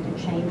not trying to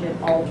change it,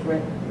 alter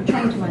it. We're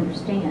trying to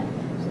understand.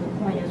 So the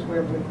point is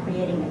we're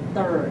creating a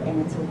third,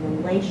 and it's a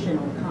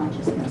relational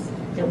consciousness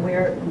that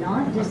we're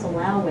not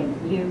disallowing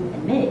you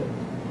and me.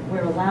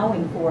 We're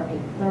allowing for a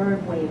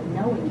third way of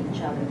knowing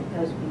each other that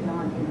goes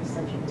beyond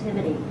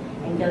intersubjectivity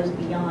and goes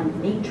beyond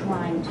me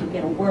trying to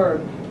get a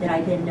word that I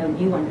didn't know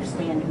you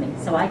understand me.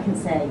 So I can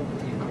say,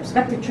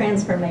 perspective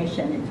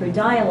transformation, and through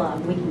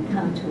dialogue we can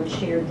come to a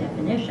shared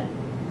definition.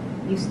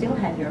 You still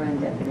have your own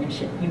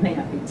definition. You may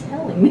not be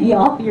telling me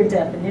all your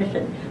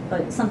definition,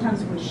 but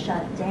sometimes we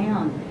shut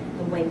down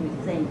the way we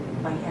think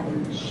by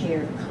having a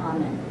shared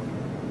common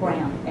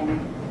ground. And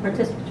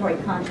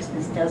participatory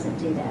consciousness doesn't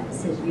do that. It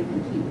says you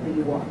can keep who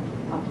you are,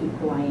 I'll keep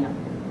who I am,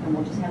 and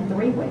we'll just have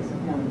three ways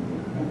of knowing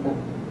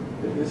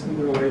you. Isn't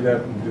there a way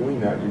that in doing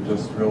that you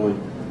just really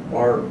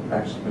are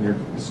actually, when you're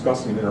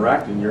discussing and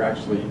interacting, you're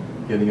actually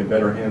getting a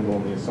better handle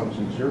on the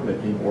assumptions you're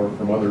making, or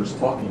from others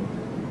talking,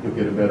 you'll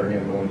get a better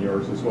handle on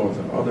yours as well as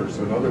on others.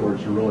 So in other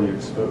words, you're really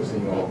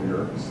exposing all of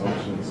your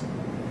assumptions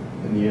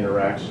in the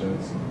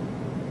interactions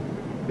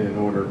in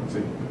order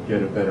to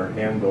get a better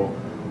handle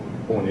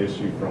on the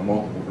issue from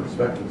multiple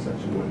perspectives that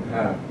you wouldn't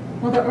have.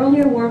 Well, the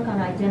earlier work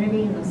on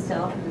identity and the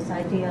self, and this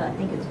idea, I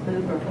think it's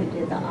Buber who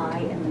did the I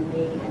and the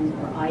me and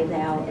or I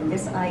thou, and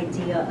this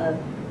idea of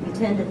we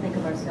tend to think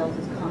of ourselves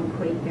as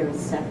concrete, very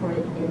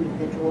separate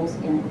individuals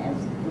in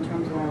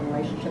terms of our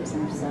relationships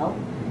and ourselves,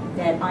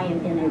 that I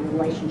am in a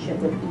relationship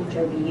with each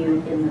of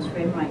you in this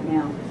room right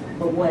now.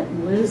 But what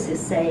Luce is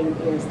saying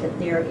is that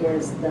there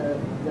is the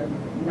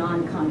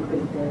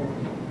non-concrete,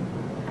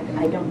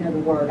 I don't know the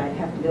word, I'd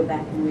have to go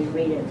back and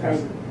reread it, but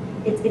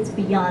it's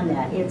beyond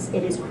that.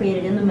 It is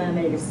created in the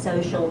moment, it is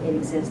social, it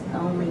exists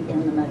only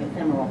in the moment.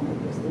 Ephemeral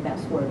maybe is the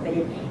best word, but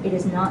it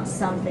is not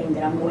something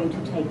that I'm going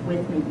to take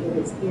with me. It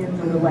is in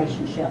the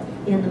relationship,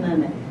 in the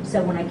moment.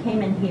 So when I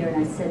came in here and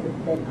I said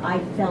that I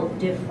felt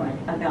different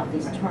about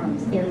these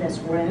terms in this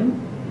room,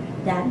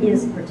 that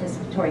is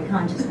participatory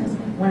consciousness.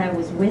 When I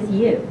was with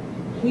you,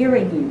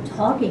 hearing you,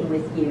 talking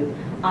with you,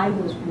 I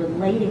was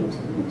relating to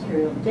the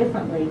material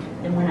differently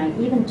than when I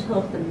even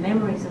took the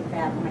memories of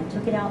that. When I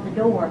took it out the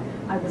door,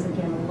 I was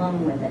again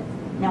alone with it.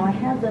 Now I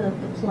have the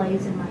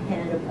plays in my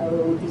head of,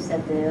 oh, he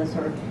said this,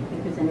 or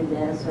he presented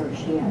this, or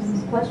she asked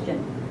this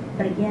question.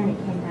 But again, it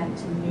came back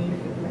to me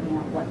figuring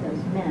out what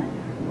those meant,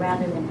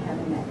 rather than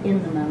having that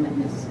in the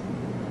momentness.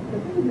 I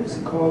think it is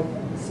called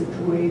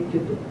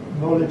situated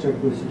knowledge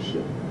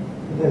acquisition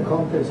in the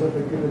context of a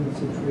given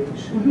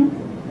situation.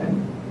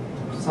 And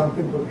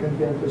something that can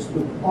be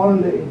understood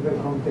only in the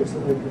context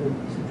of a given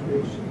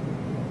situation.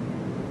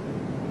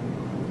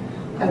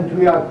 And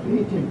we are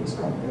creating this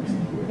context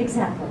here.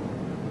 Exactly.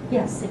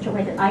 Yes,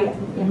 situated.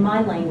 In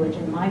my language,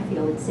 in my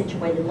field, it's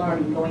situated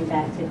learning, going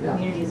back to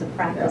communities of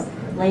practice,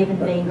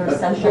 Levenbinger,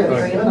 social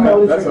theory of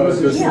learning. That's what I was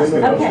just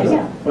thinking. Okay,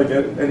 yeah. Like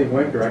Eddie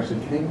Wenker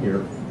actually came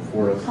here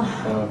for us.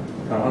 I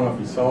don't know if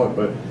you saw it,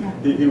 but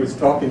he was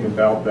talking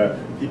about that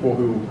people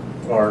who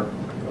are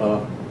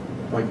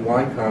like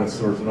wine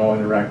connoisseurs and all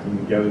interacting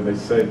together, they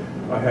say,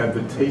 I have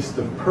the taste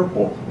of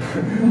purple.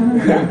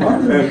 And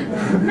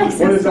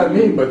what does that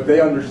mean? But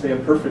they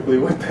understand perfectly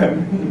what that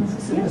means.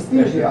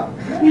 Synesthesia.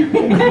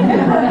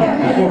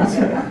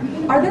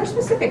 Are there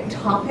specific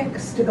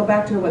topics, to go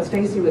back to what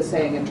Stacy was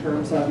saying in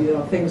terms of,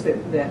 things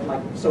that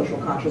like social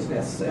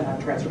consciousness,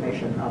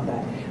 transformation of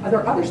that, are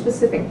there other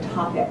specific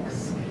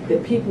topics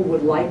that people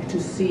would like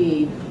to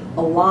see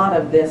a lot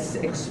of this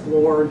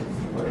explored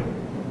through?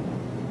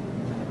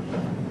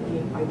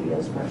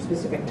 Ideas for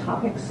specific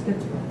topics that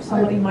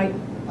somebody might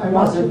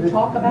want to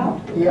talk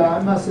about? Yeah, I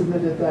must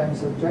admit that I'm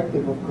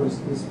subjective, of course,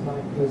 this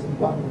might present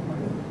one of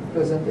my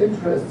present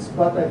interests,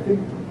 but I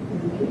think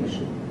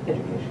education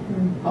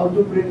education. How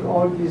to bring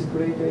all these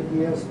great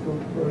ideas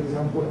to, for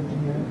example,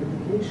 engineering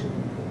education,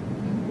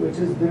 which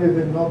is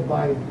driven not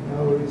by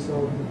theories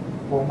or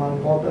formal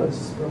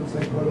models from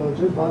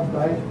psychology, but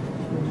by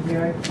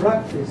engineering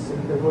practice.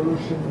 And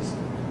evolution is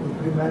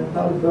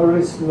incremental,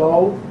 very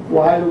slow,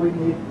 while we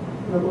need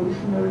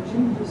revolutionary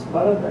changes,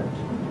 paradigm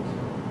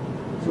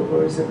changes. So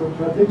there is a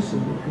contradiction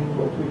between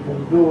what we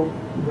can do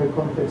in the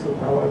context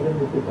of our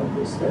limited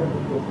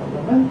understanding of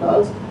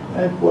fundamentals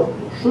and what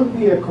should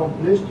be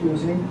accomplished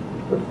using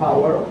the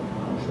power of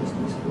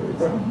consciousness, for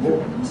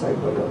example,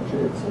 psychology,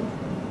 etc.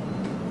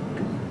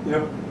 You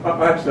know,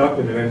 I've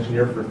been an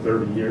engineer for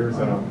 30 years,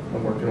 and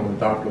I'm working on a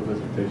doctoral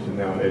dissertation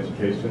now in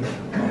education.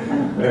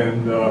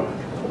 And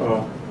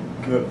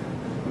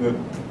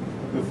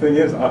the thing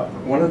is,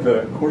 one of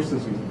the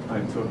courses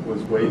I took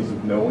was Ways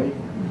of Knowing,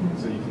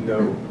 so you can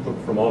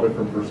look from all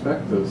different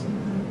perspectives.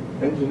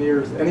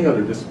 Engineers, any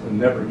other discipline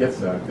never gets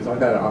that, because I've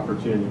had an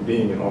opportunity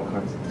being in all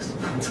kinds of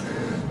disciplines,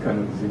 kind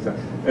of this exact.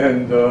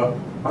 And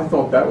I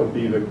thought that would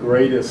be the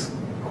greatest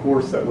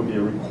course that would be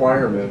a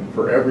requirement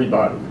for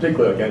everybody,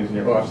 particularly like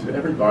engineers, well, actually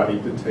everybody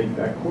to take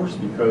that course,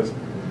 because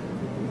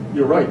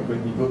you're right,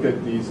 when you look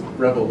at these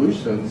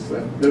revolutions,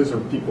 those are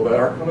people that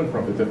are coming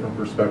from a different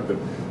perspective.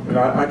 And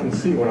I can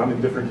see when I'm in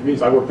different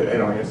communities, I worked at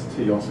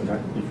NIST also,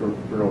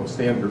 for own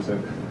standards,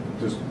 and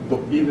just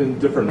look, even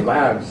different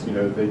labs, you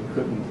know, they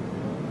couldn't,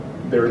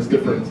 there is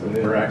difference in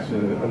interaction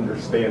and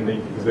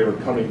understanding because they were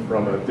coming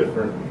from a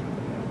different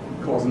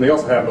cause. And they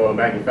also have a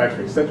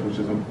manufacturing extension,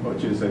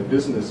 which is a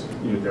business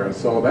unit there. I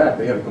saw that.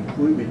 They had a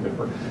completely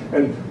different.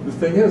 And the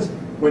thing is,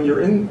 when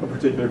you're in a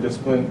particular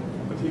discipline,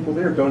 the people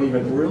there don't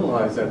even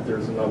realize that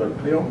there's another,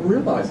 they don't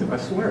realize it, I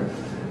swear.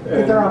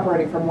 That they're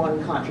operating from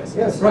one consciousness.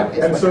 Yes, right.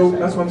 And so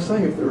that's what I'm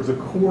saying. If there was a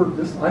core,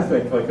 I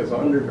think, like as an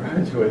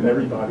undergraduate,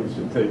 everybody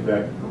should take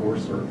that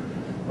course or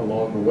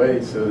along the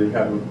way so they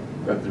have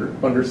that they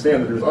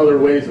understand that there's other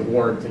ways of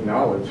warranting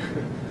knowledge.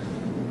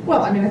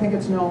 Well, I mean, I think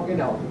it's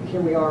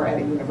here we are at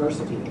a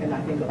university, and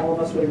I think all of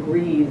us would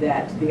agree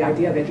that the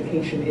idea of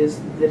education is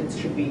that it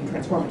should be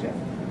transformative.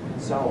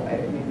 So, I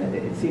mean,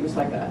 it seems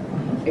like a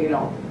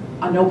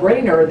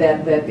no-brainer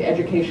that the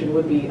education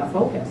would be a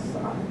focus.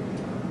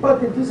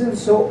 But it isn't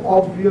so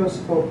obvious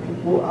for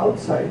people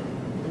outside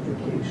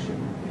education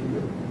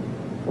field.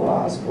 For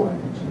us, for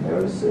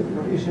engineers,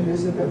 education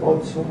isn't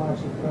about so much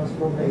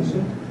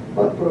transformation,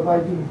 but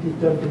providing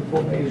detailed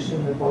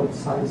information about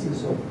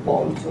sizes of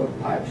bolts or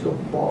types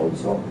of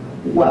bolts or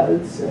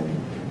welds and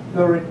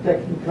very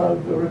technical,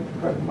 very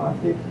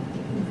pragmatic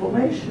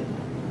information.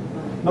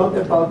 Not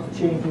about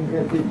changing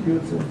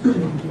attitudes and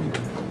changing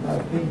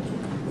thinking.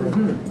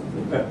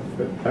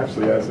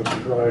 Actually, as a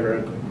designer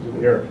and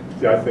engineer,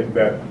 see, I think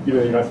that,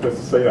 you're not supposed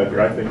to say that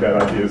here, I think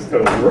that idea is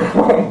totally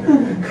wrong.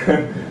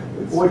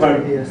 What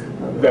idea is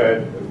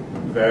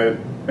that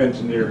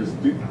engineers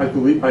do, I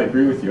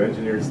agree with you,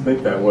 engineers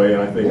think that way,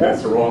 and I think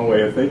that's the wrong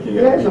way of thinking.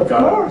 Yes, of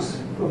course.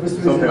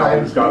 Somehow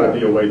there's got to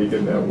be a way to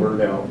get that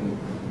word out.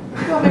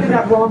 Well, maybe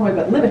not wrong way,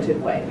 but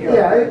limited way.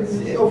 Yeah,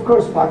 of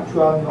course,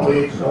 factual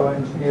knowledge or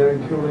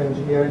engineering, pure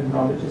engineering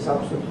knowledge is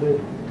absolutely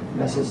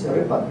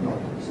necessary, but not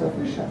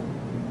sufficient.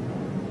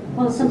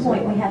 Well, at some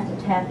point, we have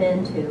to tap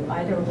into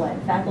either what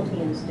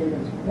faculty and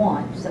students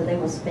want, so they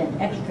will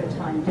spend extra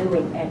time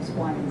doing X,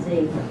 Y, and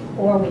Z,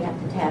 or we have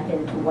to tap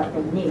into what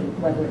they need,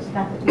 whether it's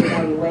faculty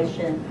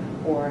evaluation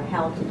or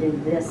how to do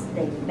this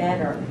thing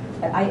better.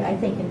 But I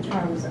think in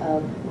terms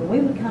of, when we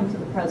would come to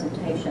the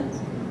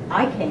presentations,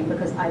 I came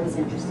because I was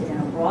interested in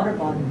a broader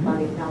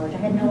body of knowledge. I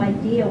had no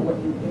idea what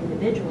you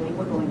individually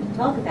were going to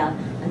talk about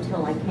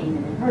until I came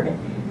in and heard it.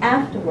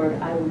 Afterward,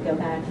 I would go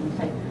back and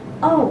say,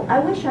 oh, I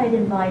wish I'd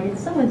invited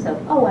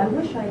so-and-so. Oh, I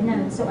wish I'd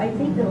known. So I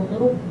think that a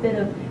little bit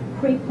of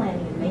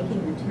pre-planning and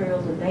making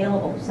materials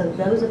available so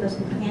those of us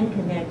who can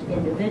connect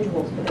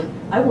individuals, because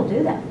I will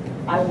do that.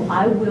 I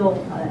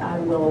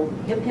will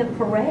hip hip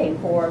hooray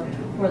for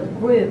the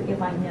group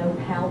if I know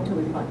how to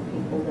invite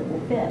people that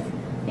will fit.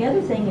 The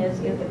other thing is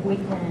if we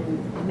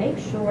can make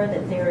sure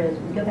that there is,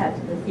 we go back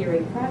to the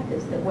theory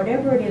practice, that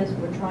whatever it is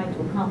we're trying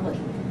to accomplish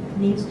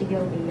needs to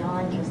go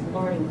beyond just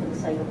learning for the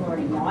sake of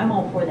learning. Now, I'm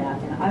all for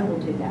that, and I will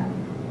do that.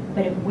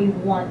 But if we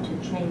want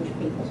to change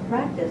people's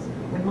practice,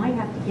 we might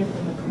have to give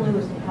them a clue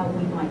as to how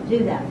we might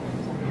do that.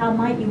 So how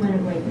might you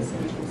integrate this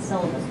into the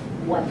syllabus?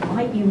 What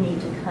might you need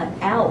to cut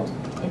out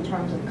in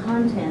terms of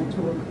content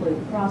to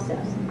include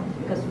process?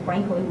 Because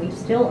frankly, we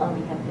still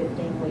only have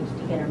 15 weeks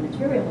to get our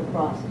material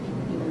across,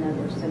 even though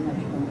there's so much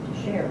more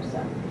to share.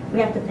 So we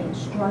have to think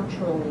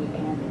structurally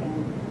and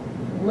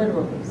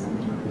literally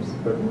sometimes.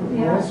 But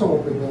we're also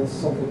hoping that's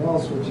something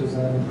else, which is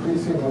that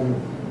increasingly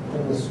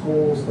in the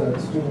schools that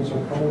students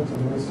are coming to,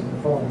 at least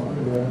from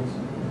undergrads,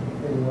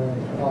 anyway,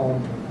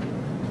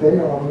 they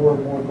are more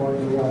and more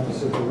going in the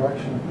opposite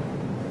direction.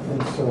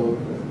 And so,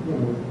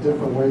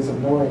 different ways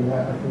of knowing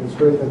that. I think it's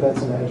great that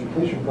that's an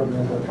education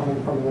program, but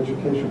coming from an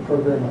education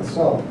program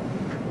itself,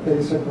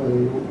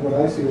 basically what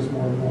I see is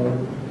more and more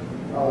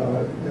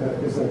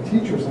is that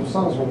teachers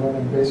themselves are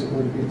learning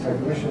basically to be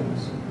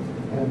technicians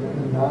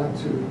and not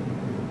to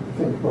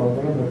think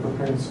broadly, and they're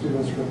preparing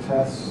students for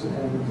tests,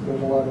 and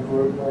there's a lot of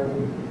rote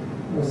learning.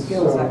 And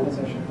Skills so-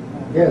 acquisition.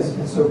 Yes,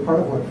 and so part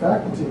of what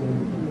faculty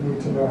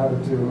need to know how to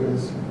do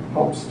is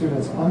help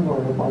students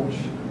unlearn a bunch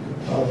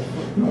of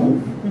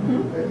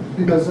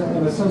because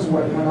in a sense,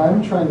 when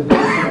I'm trying to do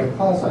this in my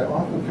class, I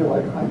often feel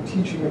like I'm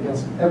teaching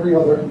against every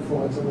other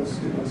influence in the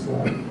student's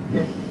life.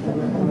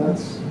 And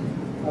that's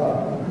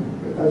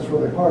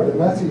really hard. And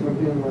that's even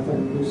being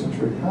within New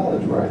Century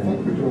College, where I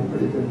think we do a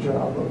pretty good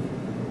job of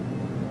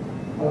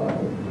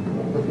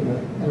looking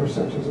at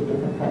intersections of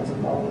different kinds of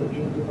knowledge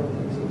and different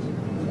things.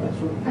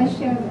 I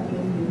share that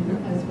with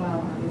you as well,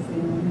 obviously,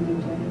 in women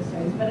and gender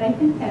studies, but I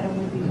think that it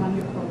would be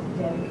wonderful to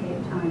dedicate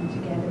time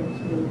together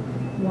to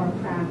more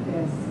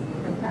practice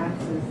or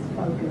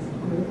praxis-focused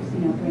groups,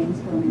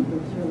 brainstorming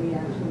groups where we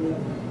actually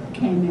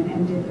came in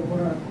and did the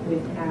work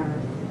with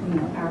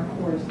our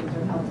courses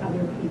or helped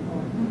other people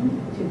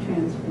to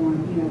transform,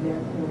 their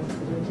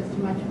courses, or just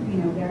much,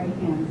 very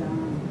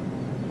hands-on.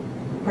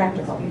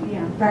 Practical.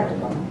 Yeah.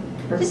 Practical.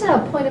 Just a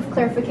point of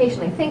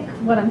clarification, I think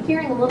what I'm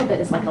hearing a little bit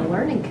is like a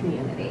learning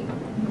community.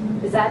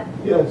 Is that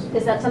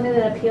something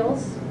that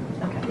appeals?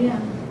 Okay. Yeah.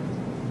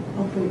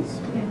 Oh, please.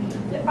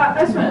 I'm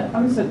just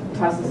going to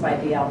toss this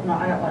idea out. No,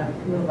 I don't want to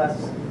move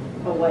us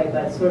away,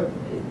 but sort of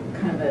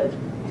kind of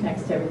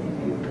connects to everything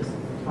that you were just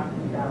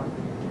talking about.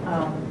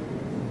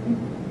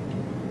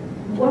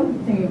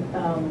 One thing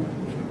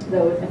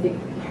that would, I think,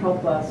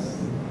 help us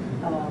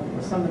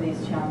with some of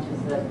these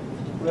challenges that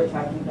we're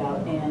talking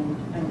about, and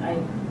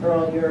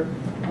Earl, you're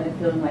kind of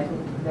feeling like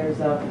there's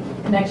a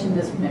connection,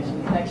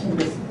 disconnection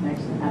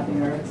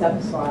happening, or it's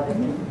episodic.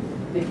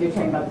 If you're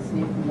talking about this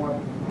need for more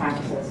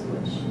practice,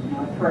 which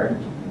I've heard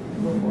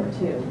before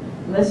too.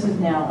 And this is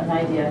now an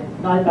idea,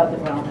 not about the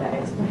brown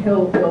bags, but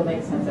it'll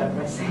make sense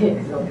after I say it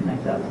because it'll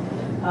connect up.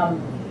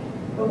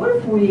 But what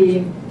if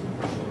we,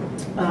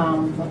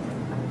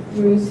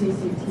 through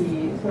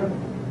CCT, sort of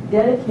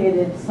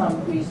dedicated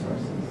some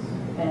resources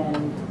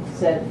and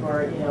said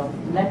for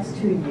the next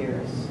 2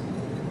 years,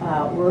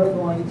 we're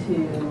going to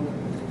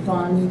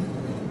fund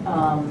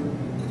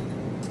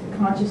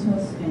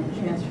consciousness and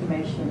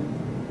transformation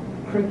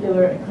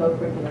curricular and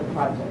co-curricular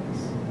projects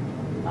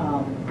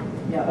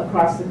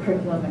across the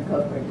curriculum and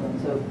co-curriculum.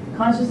 So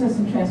consciousness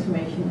and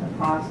transformation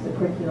across the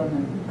curriculum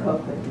and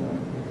co-curriculum,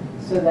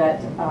 so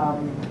that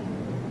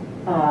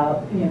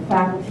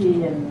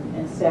faculty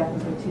and staff in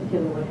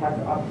particular would have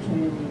the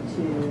opportunity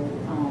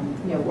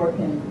to work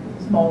in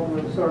small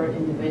groups or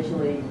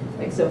individually.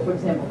 Like, so for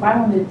example, if I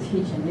wanted to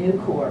teach a new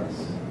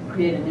course,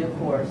 create a new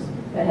course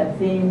that had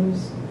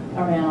themes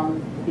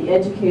around the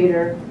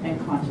educator and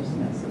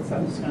consciousness, so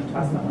I'm just going to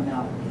toss that one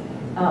out,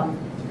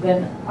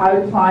 then I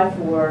would apply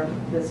for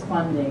this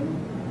funding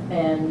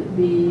and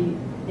be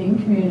in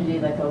community,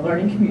 like a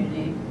learning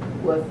community,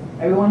 with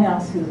everyone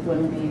else who's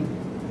going to be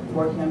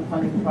working on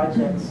funding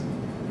projects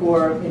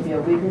for maybe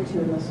a week or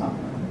two in the summer,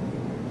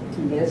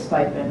 and get a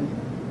stipend,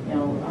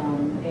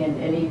 and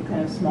any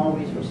kind of small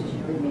resources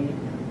you would need,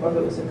 or if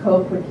it was a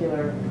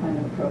co-curricular kind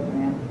of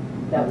program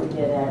that would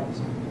get at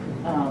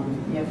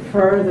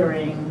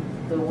furthering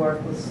the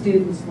work with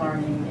students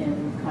learning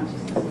in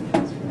consciousness and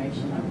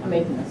transformation. I'm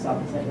making this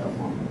up as I go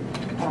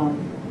along.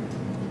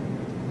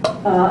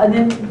 And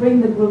then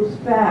bring the groups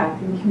back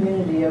in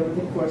community over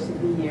the course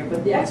of the year.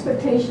 But the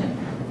expectation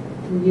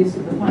in use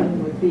of the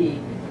funding would be,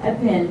 at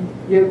the end,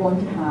 you're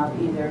going to have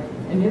either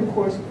a new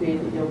course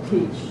created that you'll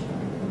teach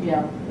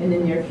in the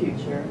near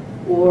future,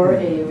 or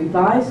a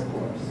revised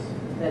course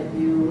that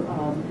you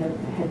have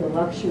had the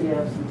luxury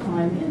of some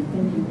time and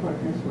thinking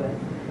partners with,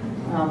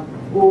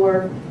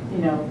 or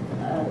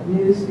a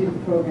new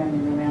student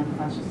programming around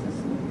consciousness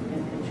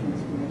and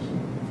transformation.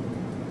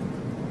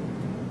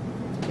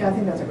 Yeah, I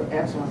think that's an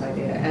excellent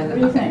idea. And what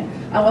do you think?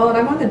 Well, and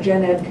I'm on the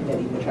Gen Ed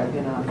committee, which I've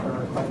been on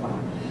for quite a while.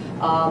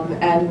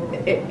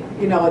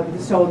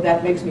 So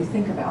that makes me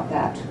think about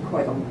that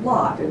quite a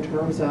lot in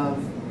terms of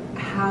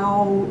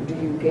how do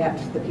you get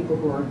the people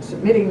who are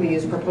submitting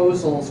these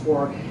proposals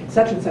for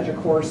such and such a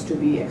course to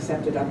be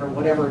accepted under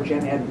whatever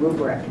Gen Ed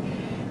rubric.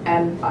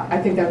 And I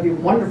think that would be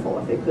wonderful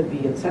if they could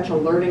be in such a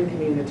learning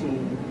community,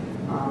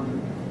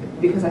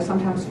 because I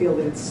sometimes feel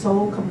that it's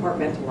so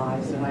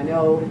compartmentalized, and I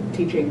know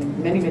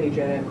teaching many, many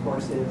Gen Ed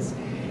courses,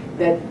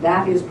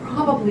 that is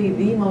probably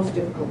the most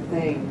difficult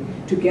thing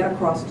to get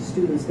across to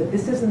students, that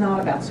this is not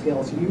about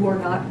skills. You are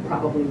not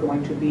probably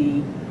going to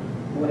be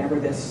whatever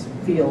this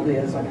field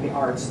is under the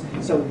arts.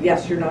 So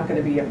yes, you're not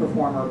going to be a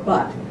performer,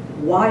 but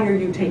why are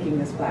you taking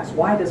this class?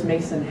 Why does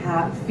Mason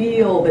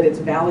feel that it's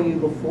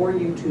valuable for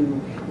you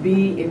to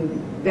be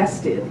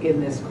invested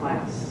in this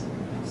class?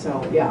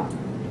 So yeah.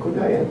 Could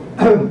I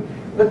add?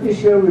 Let me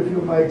share with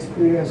you my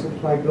experience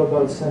of my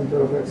Global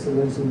Center of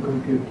Excellence in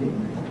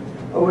Computing.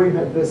 We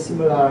had a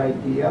similar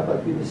idea,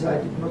 but we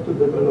decided not to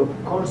develop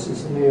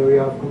courses in the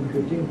area of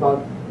computing,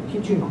 but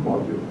teaching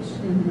modules.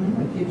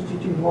 And each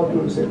teaching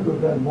module is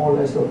equivalent more or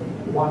less of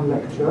one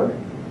lecture.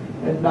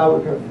 And now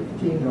we have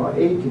 15 or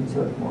 18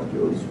 such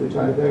modules, which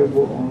are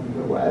available on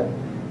the web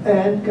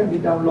and can be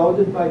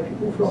downloaded by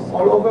people from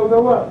all over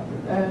the world.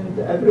 and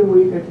every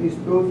week at least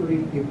 2 or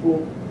 3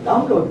 people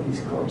download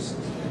these courses,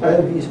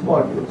 these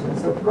modules. And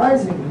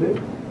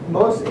surprisingly,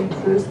 most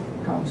interest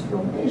comes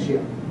from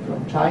Asia,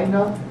 from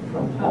China,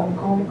 from Hong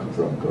Kong,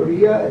 from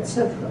Korea,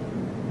 etc.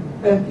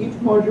 And each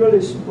module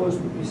is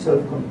supposed to be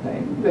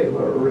self-contained. They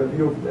were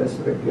reviewed as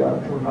regular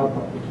journal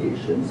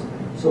publications,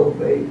 so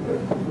they were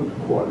good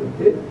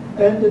quality.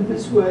 And in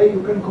this way,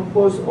 you can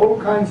compose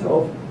all kinds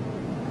of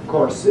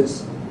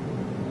courses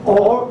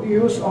or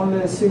use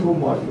only a single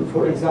module.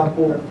 For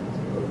example,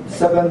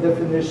 7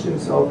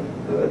 definitions of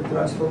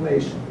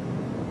transformation,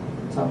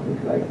 something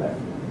like that.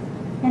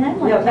 And I'd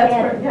like Yeah, to that's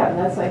add, great. Yeah,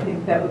 that's, I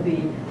think that would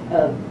be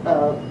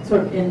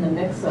sort of in the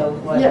mix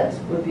of what Yes.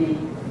 would be.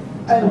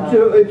 And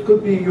it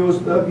could be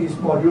used, these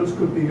modules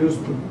could be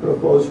used to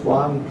propose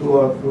 1, 2,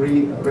 or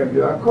 3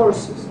 regular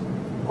courses,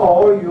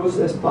 or used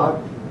as part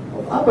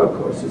of other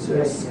courses,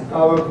 as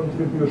our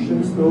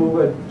contributions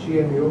to a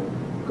GNU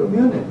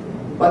community.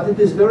 But it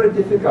is very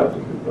difficult to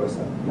propose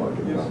a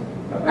module.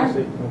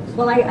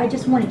 well, I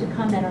just wanted to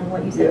comment on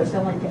what you said, Yes. because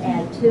I wanted to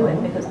add to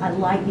it, because I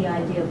like the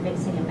idea of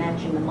mixing and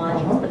matching the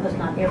modules, because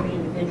not every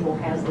individual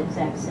has the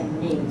exact same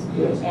needs.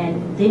 Yes.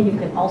 And then you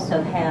can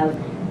also have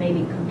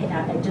maybe,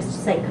 just to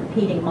say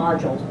competing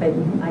modules, but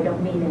I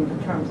don't mean in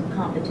terms of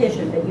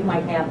competition, but you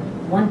might have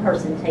one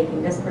person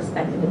taking this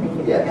perspective, and then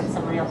you could have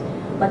someone else.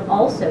 But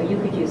also, you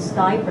could use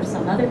Skype or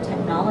some other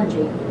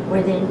technology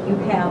where then you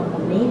have a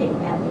meeting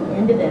at the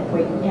end of it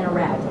where you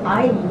interact.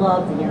 I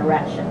love the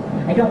interaction.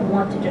 I don't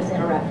want to just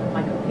interact with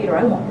my computer.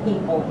 I want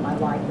people in my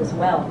life as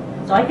well.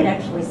 So I could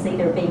actually see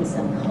there being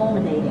some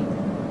culminating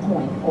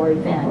point or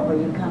event where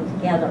you come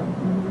together.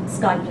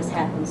 Skype just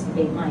happens to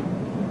be my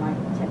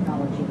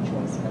technology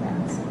choice for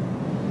that. So.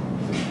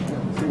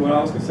 See, what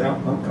I was going to say,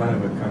 I'm kind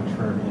of a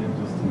contrarian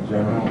just in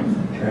general,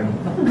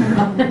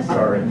 and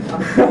sorry,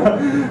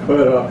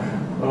 but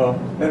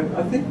and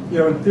I think, you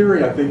know, in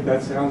theory, I think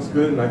that sounds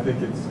good, and I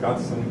think it's got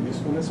some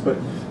usefulness. But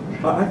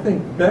I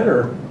think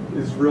better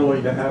is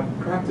really to have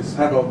practice,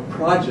 have a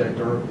project,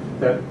 or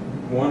that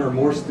one or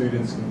more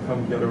students can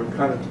come together and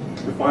kind of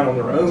define on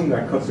their own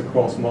that cuts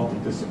across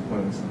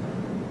multidisciplines.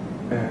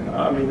 And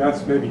I mean,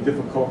 that's maybe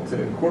difficult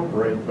to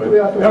incorporate, but We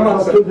are talking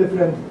about 2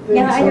 different things.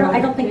 Yeah, I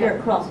don't think they're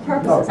cross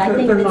purposes. No, I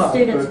think they're that not,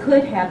 students but-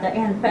 could have,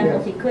 and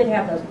faculty could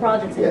have those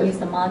projects and Yes. use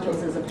the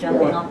modules as a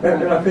jumping off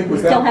point. And I think We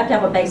without- still have to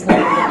have a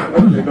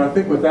baseline. Okay, but I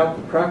think without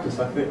the practice,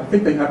 I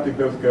think they have to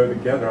both go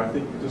together. I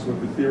think just with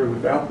the theory,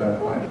 without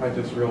that, I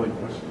just really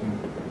question.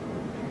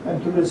 I'm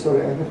truly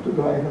sorry, I have to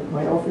go. I have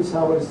my office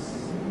hours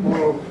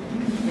more.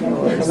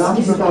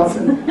 Lunch,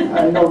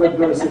 I know that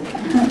there's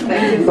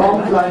a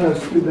long line of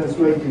students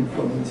waiting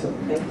for me. So.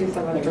 Thank you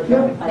so much for Yeah.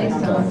 coming. Thanks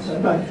so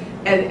much. Bye.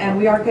 And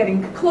we are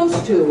getting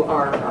close to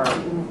our,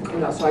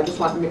 so I just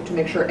want to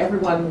make sure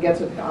everyone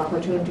gets an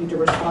opportunity to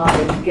respond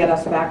and get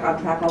us back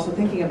on track. Also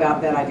thinking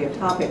about that idea of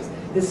topics.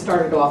 This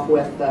started off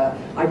with the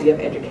idea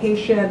of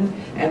education,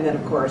 and then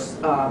of course,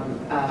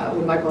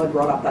 when Michael had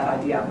brought up that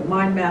idea of the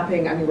mind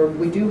mapping, I mean,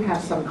 we do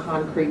have some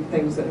concrete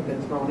things that have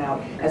been thrown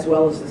out, as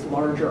well as this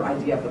larger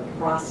idea of the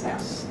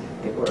process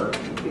that we're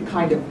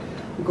kind of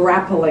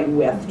grappling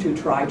with to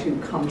try to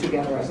come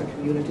together as a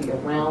community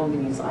around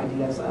these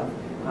ideas of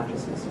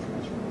consciousness and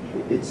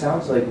transformation. It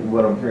sounds like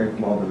what I'm hearing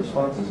from all the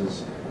responses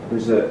is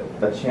there's a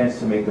chance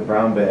to make the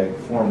brown bag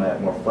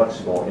format more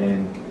flexible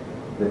in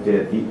that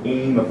the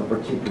aim of a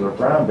particular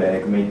brown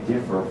bag may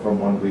differ from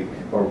 1 week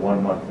or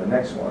 1 month to the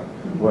next one.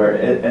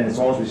 And as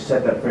long as we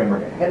set that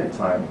framework ahead of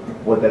time,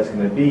 what that's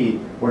going to be,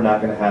 we're not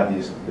going to have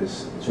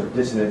this sort of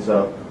dissonance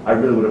of, I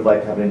really would have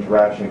liked to have an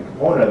interaction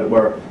component of it,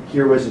 where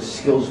here was a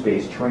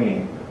skills-based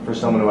training for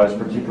someone who has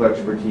particular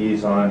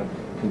expertise on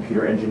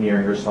computer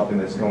engineering or something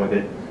that's going with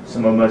it.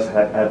 Some of us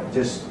have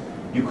just,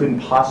 you couldn't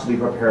possibly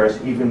prepare us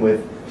even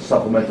with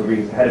supplemental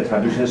readings ahead of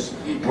time.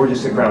 We're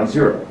just at ground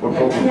zero. We're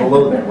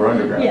below that. We're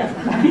underground.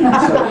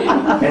 Yeah. So,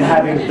 and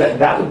having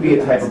that would be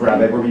a type of brown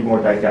bag where we'd be more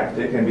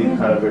didactic and be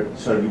kind of a,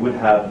 sort of, you would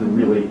have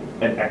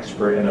an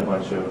expert and a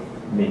bunch of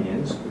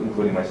minions,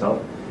 including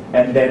myself.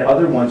 And then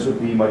other ones would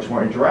be much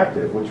more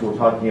interactive, which we're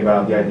talking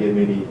about the idea of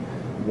maybe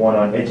one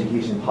on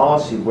education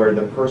policy, where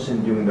the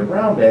person doing the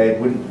brown bag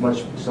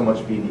wouldn't so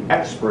much be the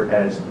expert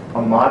as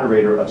a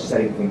moderator of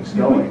setting things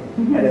going.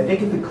 And I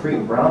think if we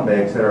create brown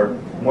bags that are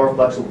more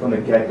flexible from the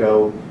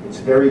get-go, it's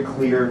very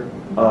clear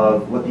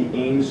of what the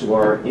aims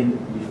are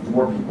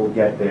before people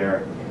get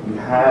there. You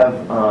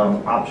have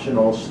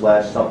optional /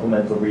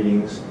 supplemental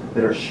readings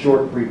that are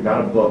short, brief, not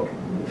a book.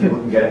 People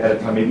can get ahead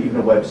of time, maybe even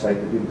a website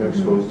that people can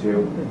expose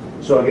to.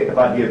 So if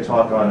I give a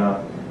talk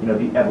on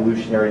the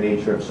evolutionary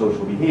nature of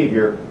social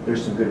behavior,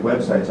 there's some good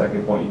websites I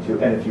can point you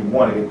to. And if you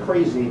want to get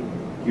crazy,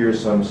 here's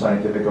some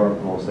scientific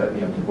articles that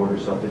to bore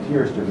yourself to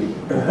tears to read.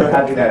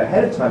 Having that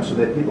ahead of time so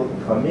that people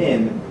can come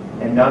in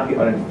and not be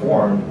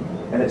uninformed,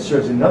 and it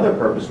serves another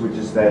purpose, which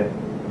is that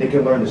they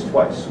can learn this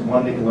twice.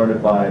 One, they can learn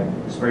it by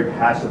this very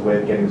passive way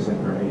of getting this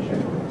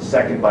information.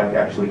 Second, by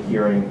actually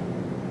hearing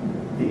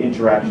the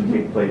interaction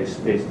take place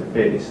face to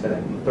face. And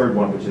then the third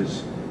one, which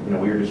is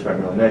what you're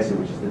describing really nicely,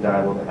 which is the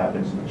dialogue that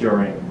happens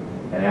during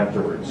and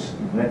afterwards.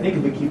 And I think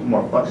if we keep a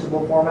more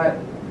flexible format,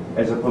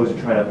 as opposed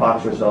to trying to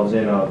box ourselves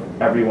in of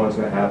everyone's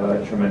going to have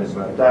a tremendous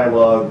amount of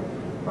dialogue,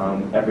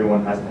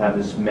 everyone has to have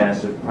this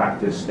massive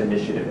practice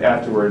initiative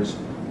afterwards,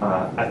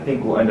 I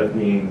think we'll end up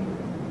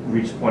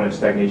reach a point of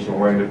stagnation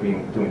where we'll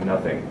end up doing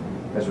nothing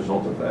as a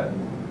result of that.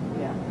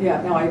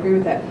 Yeah, no, I agree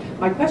with that.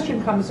 My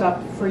question comes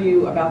up for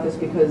you about this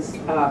because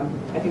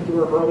I think you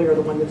were earlier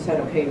the one that said,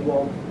 okay,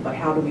 well, but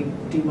how do we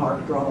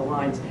draw the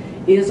lines?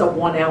 Is a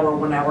 1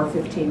 hour,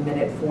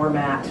 15-minute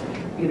format,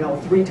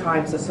 3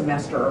 times a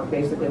semester,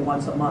 basically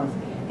once a month,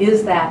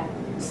 is that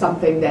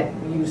something that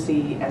you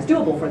see as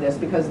doable for this?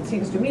 Because it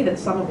seems to me that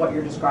some of what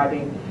you're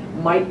describing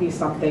might be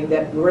something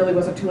that really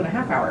was a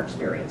 2.5-hour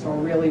experience or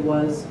really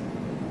was,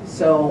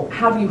 so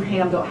how do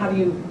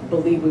you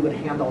believe we would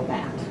handle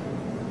that?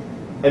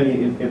 I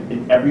mean,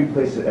 in every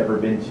place I've ever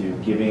been to,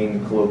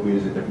 giving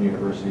colloquias at different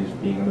universities,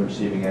 being on the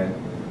receiving end,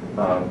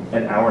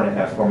 an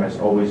hour-and-a-half format has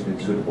always been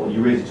suitable.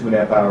 You raise it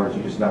 2.5 hours,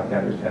 you just knock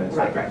down your attendance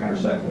by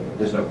 50%.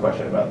 There's no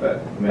question about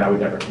that. I mean, I would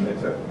never commit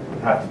to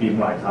have to be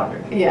my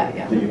topic.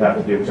 Yeah. So you have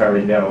to do, which I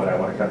already know, and I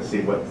want to kind of see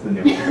what's the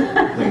new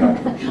thing on.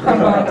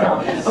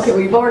 Okay,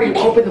 well, you've already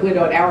opened the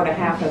window an hour and a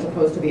half as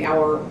opposed to the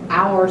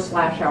hour/hour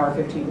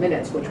 15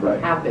 minutes, which we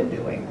have been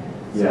doing.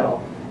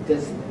 So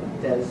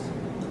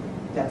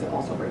that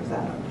also brings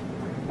that up.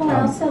 Well,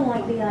 I also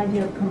like the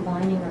idea of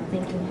combining or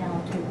thinking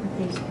how to put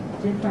these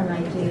different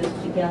ideas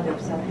together.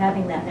 So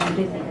having that, and I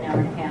do think an hour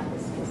and a half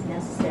is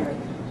necessary,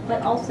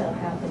 but also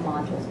have the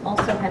modules,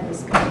 also have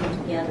this coming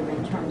together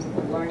in terms of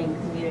the learning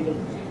community,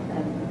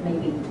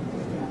 maybe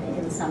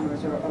in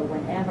summers or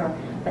whenever,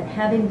 but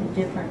having the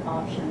different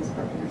options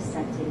for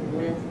intersecting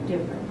with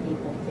different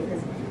people,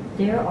 because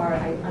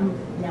I'm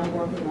now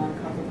working on a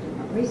couple of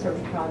different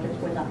research projects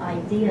where the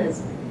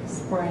ideas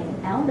sprang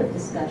out of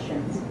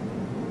discussions,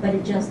 but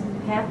it just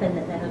happened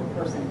that that other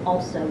person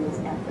also was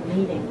at the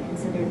meeting, and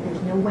so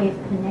there's no way of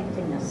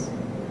connecting us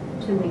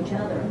to each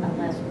other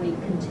unless we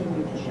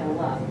continue to show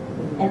up.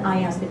 And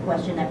I ask the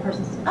question, that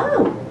person says,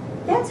 "Oh,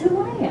 that's who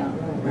I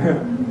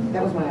am."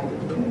 That was my idea.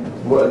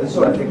 Well, this is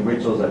what I think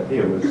Rachel's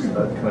idea was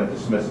kind of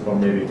dismissed or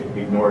maybe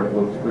ignored a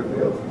little too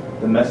quickly.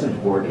 The message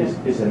board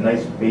is a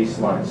nice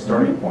baseline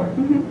starting point.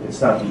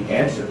 It's not the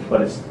answer,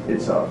 but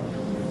it's a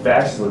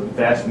vast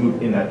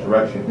move in that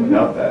direction.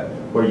 Without that,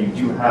 where you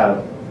do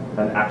have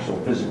an actual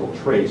physical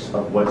trace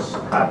of what's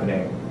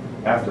happening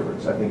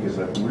afterwards, I think is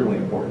a really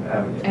important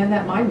avenue. And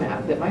that mind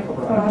map that Michael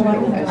brought up.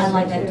 I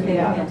like that too,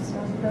 yes.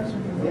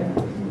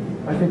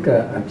 I think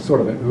a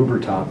sort of an Uber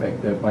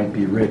topic that might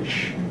be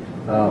rich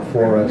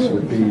for us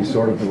would be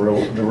sort of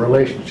the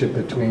relationship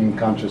between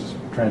conscious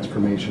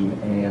transformation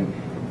and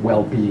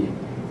well-being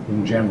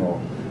in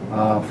general.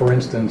 For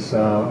instance,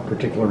 a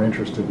particular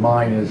interest of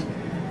mine is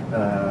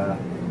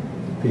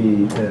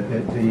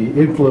the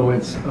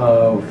influence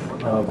of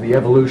the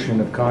evolution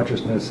of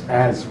consciousness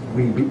as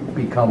we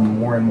become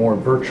more and more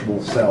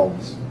virtual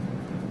selves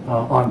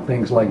on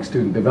things like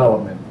student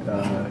development,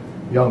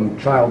 young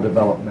child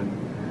development,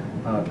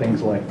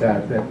 things like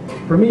that. That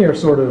for me are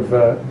sort of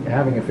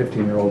having a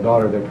 15-year-old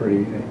daughter.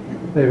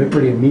 They're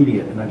pretty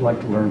immediate, and I'd like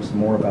to learn some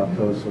more about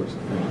those sorts of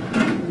things.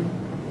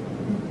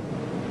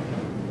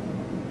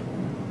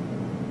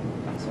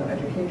 So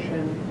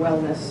education,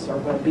 wellness, or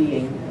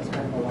well-being is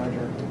kind of a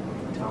larger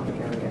topic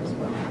area as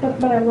well.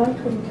 But I liked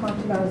what you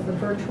talked about as the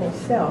virtual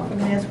self. I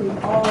mean, as we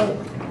all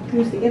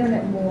use the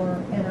internet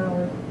more, and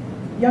our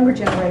younger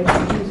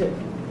generations use it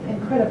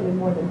incredibly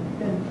more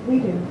than we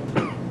do,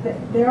 that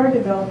they are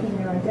developing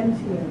their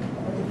identity in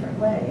a different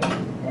way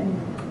and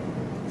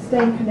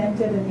staying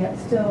connected, and yet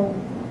still,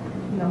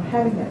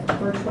 having that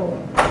virtual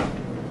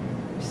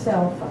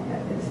self.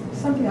 It's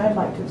something I'd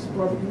like to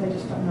explore because I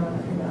just don't know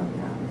enough about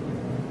that.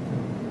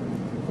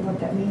 And what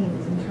that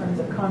means in terms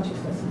of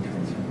consciousness and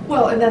transformation.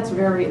 Well, and that's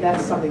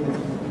something that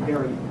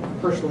very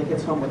personally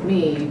hits home with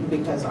me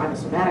because I'm a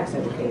somatics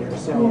educator.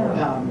 So,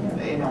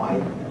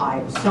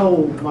 I'm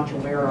so much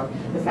aware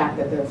of the fact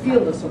that the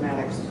field of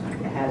somatics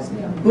has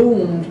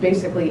boomed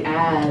basically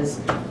as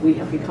we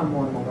have become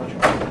more and more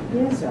virtual.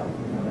 Yeah. So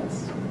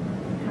that's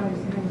how you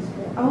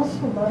say. I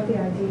also love the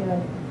idea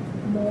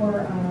of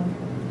more.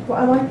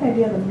 I like the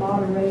idea of the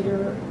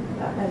moderator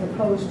as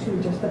opposed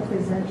to just the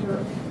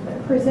presenter. The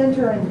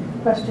presenter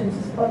and questions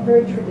is a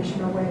very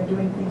traditional way of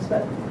doing things,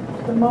 but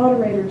the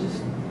moderator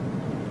just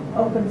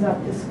opens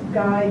up this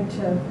guide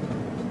to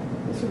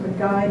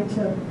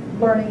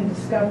learning and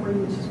discovery,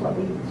 which is what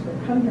we sort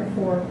of come here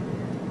for.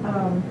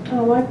 And I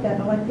like that.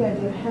 And I like the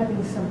idea of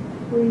having some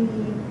free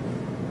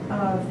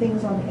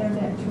things on the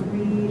internet to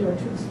read or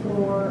to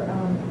explore.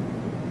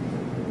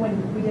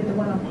 When we did the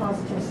one on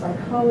positive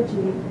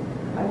psychology,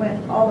 I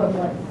went all of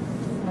what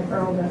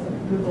Earl does,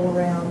 Google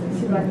around and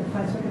see what I could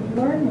find so I could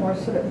learn more,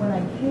 so that when I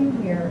came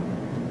here,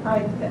 I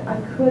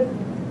could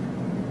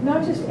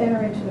not just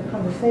enter into the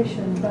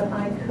conversation, but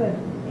I could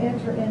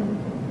enter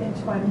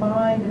into my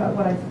mind about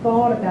what I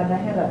thought about it. I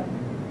had a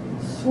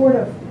sort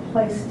of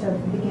place to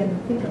begin to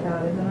think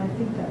about it, and I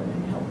think that would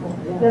be helpful.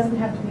 Yeah. It doesn't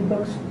have to be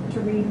books to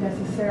read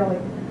necessarily,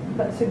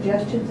 but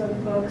suggestions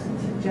of books and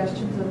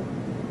suggestions of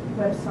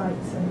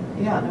websites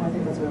and. Yeah, no, I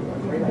think that's a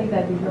great idea. I think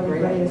that'd be really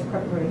Great great idea. as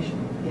preparation.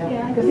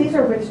 Yeah. Because these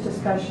are rich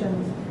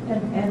discussions,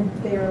 and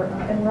they're,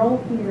 and we're all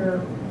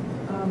here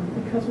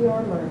because we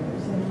are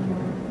learners,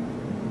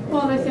 and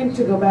Well, and I think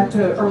to go back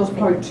to Earl's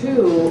point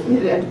too,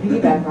 and to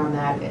piggyback on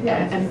that,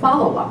 and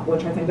follow up,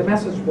 which I think the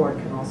message board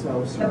can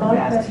also serve lot of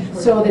as, message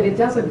boards. so that it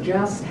doesn't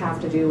just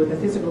have to do with the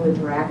physical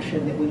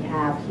interaction that we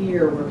have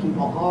here where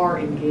people are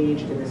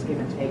engaged in this give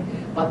and take,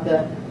 but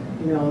the,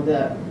 you know,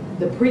 the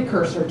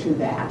precursor to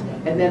that,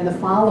 and then the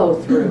follow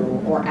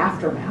through or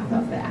aftermath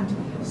of that.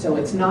 So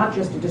it's not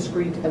just a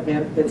discrete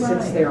event that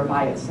sits Right. there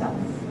by itself.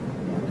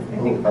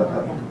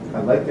 I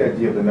like the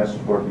idea of the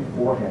message board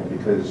beforehand,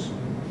 because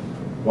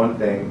one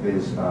thing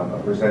is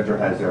a presenter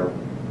has their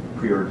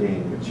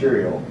preordained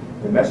material.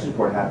 The message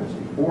board happens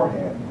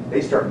beforehand.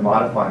 They start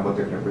modifying what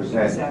they're going to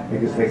present Exactly.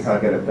 because they kind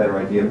of get a better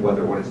idea of what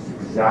it's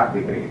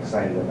exactly getting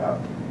excited about.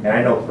 And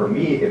I know for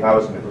me, if I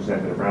was going to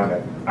present at a Brown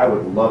Bag, I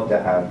would love to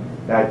have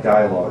that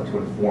dialogue to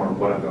inform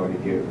what I'm going to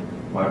give.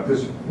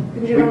 Because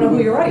you don't know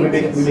who your audience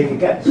is. We make a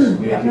guess. We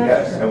make a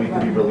guess, and we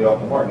can be really off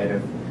the mark. And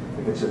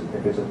if it's a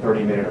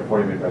 30-minute or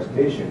 40-minute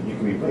presentation, you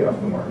can be way off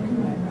the mark.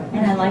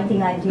 And I like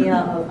the idea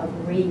of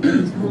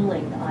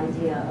retooling the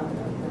idea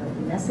of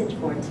the message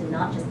board to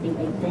not just be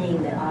a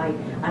thing that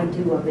I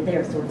do over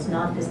there. So it's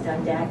not this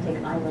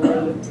didactic, I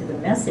relate it to the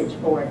message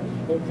board.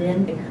 It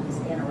then becomes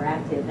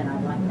interactive, and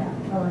I like that.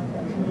 I like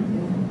that.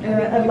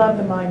 And I love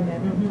the mind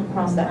map.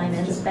 Across time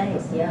and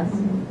space, yes.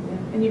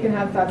 And you can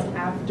have thoughts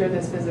after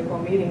this physical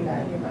meeting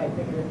that you might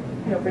think are,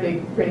 you know,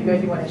 pretty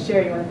good. You want to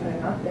share, you want to put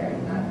it out there,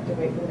 and not have to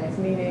wait for the next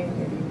meeting.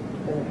 Maybe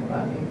it doesn't come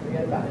up, maybe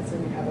forget about it, so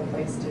you have a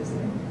place to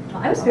say.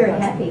 I was very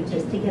happy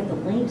just to get the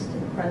links to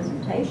the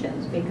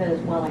presentations, because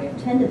while I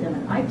attended them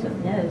and I took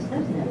notes,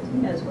 those notes,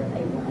 who knows where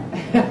they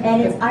went.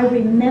 And I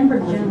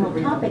remembered general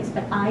topics,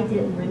 but I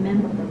didn't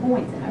remember the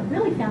points. And I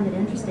really found it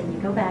interesting to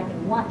go back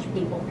and watch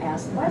people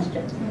ask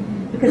questions,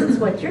 because it's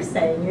what you're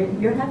saying.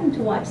 You're having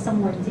to watch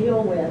someone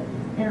deal with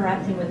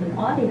interacting with an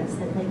audience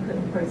that they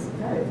couldn't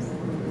presuppose.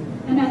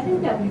 And I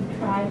think that we've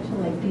tried to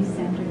like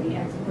decenter the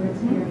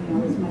experts here, you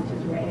know, as much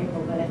as we're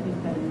able, but I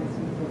think that in this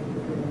important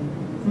for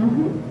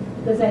doing.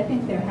 Because I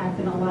think there have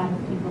been a lot of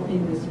people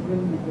in this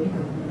room that we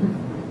haven't.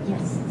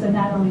 Yes. So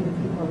not only the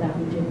people that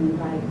we didn't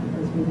invite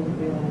because we didn't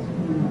realize,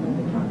 you know, that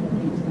the top of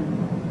things going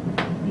on,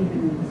 even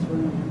in this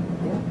room.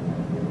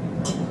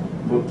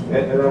 Well,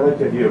 and I like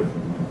the idea of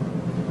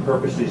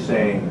purposely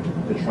saying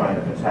to try and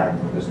attack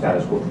the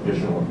status quo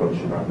traditional approach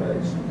to Brown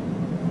Bags.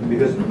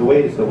 Because the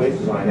way it's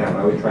designed now, and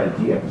I always try to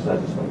de-emphasize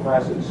this in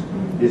classes,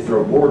 is the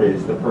reward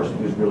is the person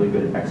who's really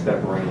good at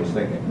extemporaneous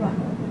thinking.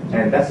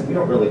 And we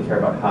don't really care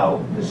about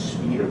how the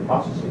speed of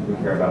processing, we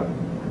care about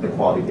the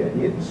quality of the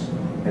ideas.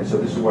 And so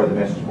this is where the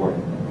message board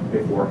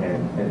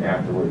beforehand and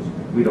afterwards,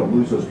 we don't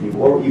lose those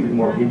people, or even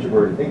more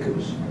introverted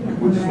thinkers,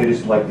 which is they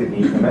just like to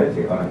need to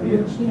meditate on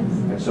ideas.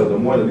 And so the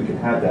more that we can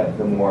have that,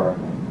 the more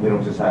we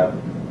don't just have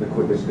the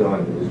quickest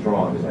gun that is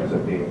drawn, it ends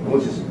up being,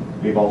 which is,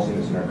 we've all seen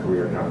this in our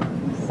career, in our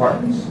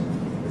departments.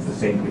 It's the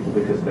same people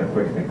because they're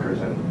quick thinkers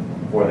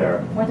or they're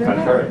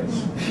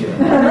contrarians. You know.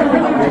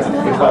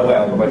 It's my way,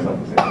 I'll go myself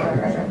the same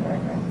way.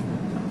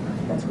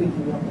 That's squeaky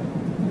wheel.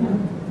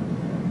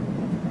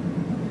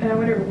 And I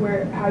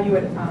wonder how you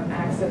would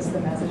access the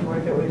message board,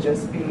 if it would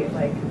just be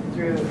like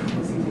through the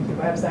CCT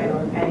website,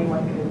 or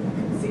anyone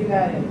could see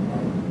that and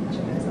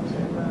chip in some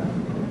sort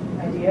of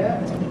idea?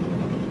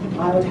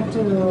 I would have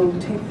to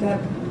take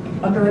that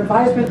under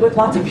advisement with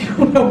lots of people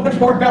who know much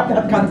more about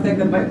that kind of thing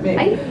than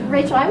me.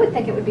 Rachel, I would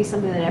think it would be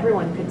something that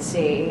everyone could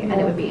see, and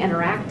it would be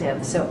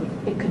interactive, so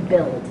it could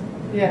build.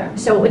 Yeah.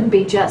 So it wouldn't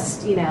be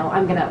just, you know,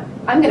 I'm gonna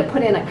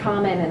put in a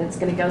comment and it's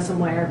gonna go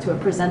somewhere to a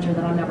presenter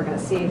that I'm never gonna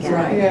see again.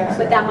 Right. Yeah.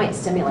 But that might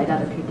stimulate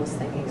other people's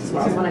thinking as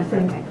well, is what I'm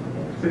thinking.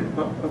 See,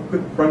 a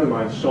good friend of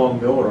mine, Sean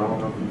Miller, I don't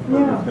know if you've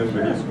heard of him,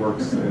 but he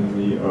works in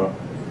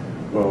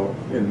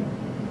the, in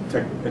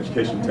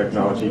education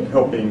technology,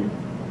 helping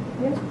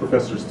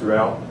professors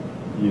throughout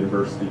the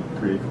university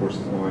create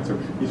courses online. So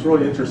he's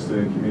really interested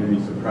in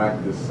communities of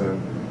practice, and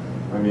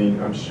I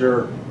mean, I'm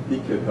sure he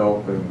could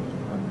help, and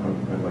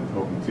I'd like to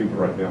help him too, but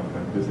right now I'm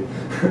kind of busy.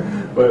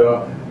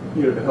 But,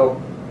 you know, to help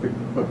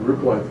a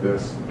group like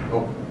this,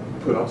 help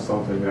put up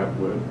something that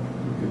could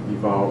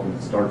evolve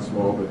and start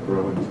small but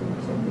grow into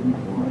something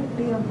more.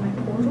 Be on my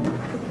portal.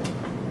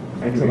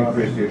 And you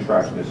increase the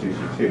attraction to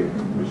CCT,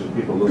 which is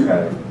people look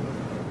at it,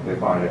 they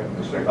find it,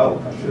 and say, oh,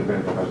 I should have been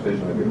at the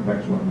presentation, I'll be the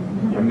next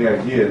one. And the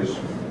idea is,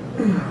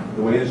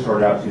 the way it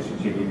started out,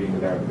 CCT being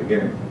there at the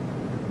beginning,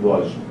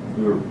 was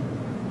we were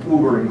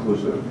uber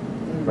inclusive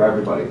for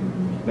everybody.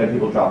 Then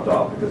people dropped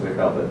off because they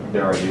felt that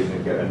their ideas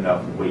didn't get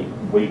enough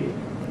weighting.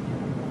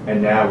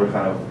 And now we're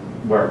kind of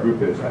where our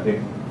group is. I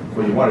think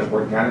what you want is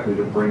organically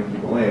to bring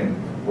people in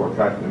or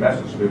attract the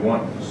message. So we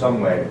want some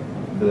way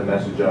for the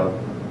message of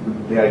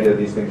the idea that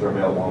these things are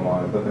available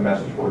online, but the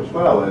message for it as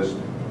well is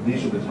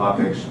these are the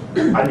topics. I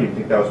didn't even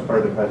think that was part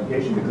of the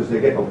presentation because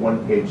they get a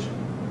one-page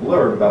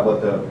blurb about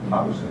what the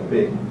topic's going to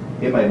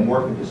be. It might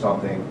morph into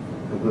something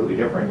completely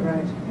different.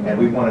 Right. And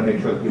we want to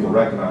make sure that people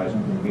recognize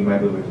we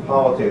might move into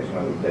politics, we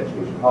might move into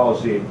education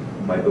policy,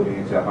 we might move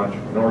into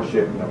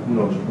entrepreneurship, who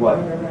knows what.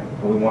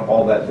 And we want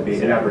all that to be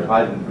an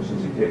advertisement for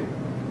CCT.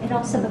 It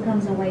also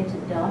becomes a way to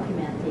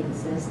document the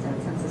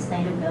existence, and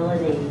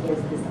sustainability is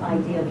this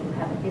idea that you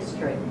have a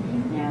history.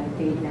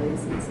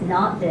 It's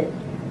not that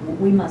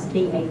we must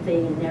be a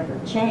thing and never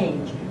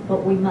change,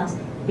 but we must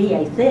be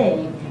a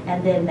thing,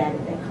 and then that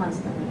it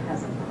constantly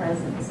has a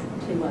presence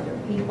to other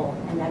people,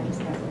 and that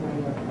just has a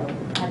way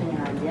of having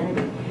an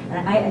identity.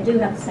 And I do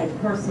have to say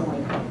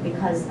personally,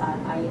 because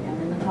I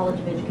am in the College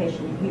of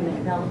Education and Human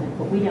Development,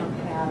 but we don't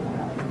have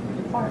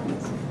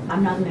departments.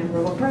 I'm not a member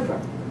of a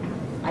program.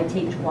 I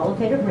teach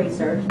qualitative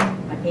research.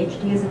 My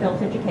PhD is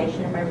adult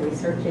education, and my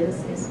research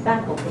is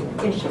faculty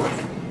issues.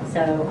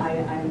 So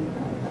I'm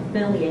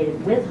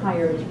affiliated with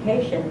higher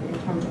education in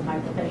terms of my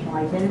professional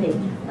identity.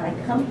 But I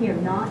come here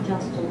not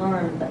just to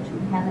learn, but to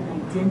have an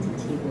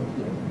identity with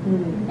you.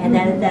 Mm-hmm.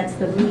 And that's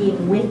the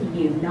being with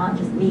you, not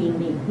just being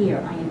me here.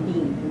 I am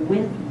being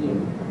with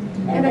you.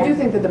 And I do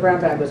think that the Brown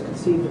Bag was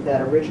conceived of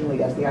that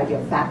originally as the idea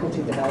of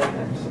faculty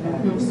development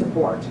and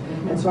support.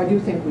 And so I do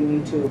think we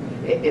need to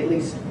at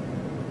least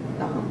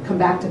come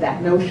back to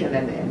that notion,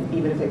 and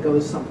even if it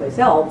goes someplace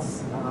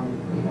else,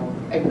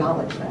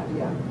 acknowledge that.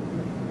 Yeah.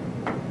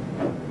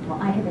 Well,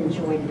 I have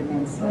enjoyed it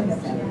immensely.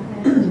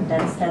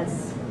 That's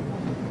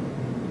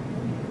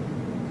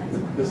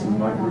This is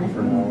my group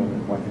for now,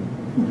 and if I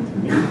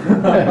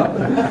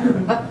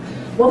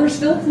can. Well, there's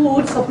still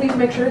food, so please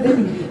make sure that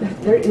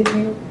if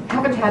you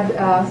haven't had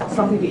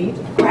something to eat,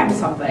 grab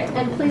something.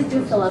 And please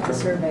do fill out the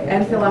survey.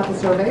 And fill out the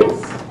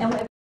surveys. and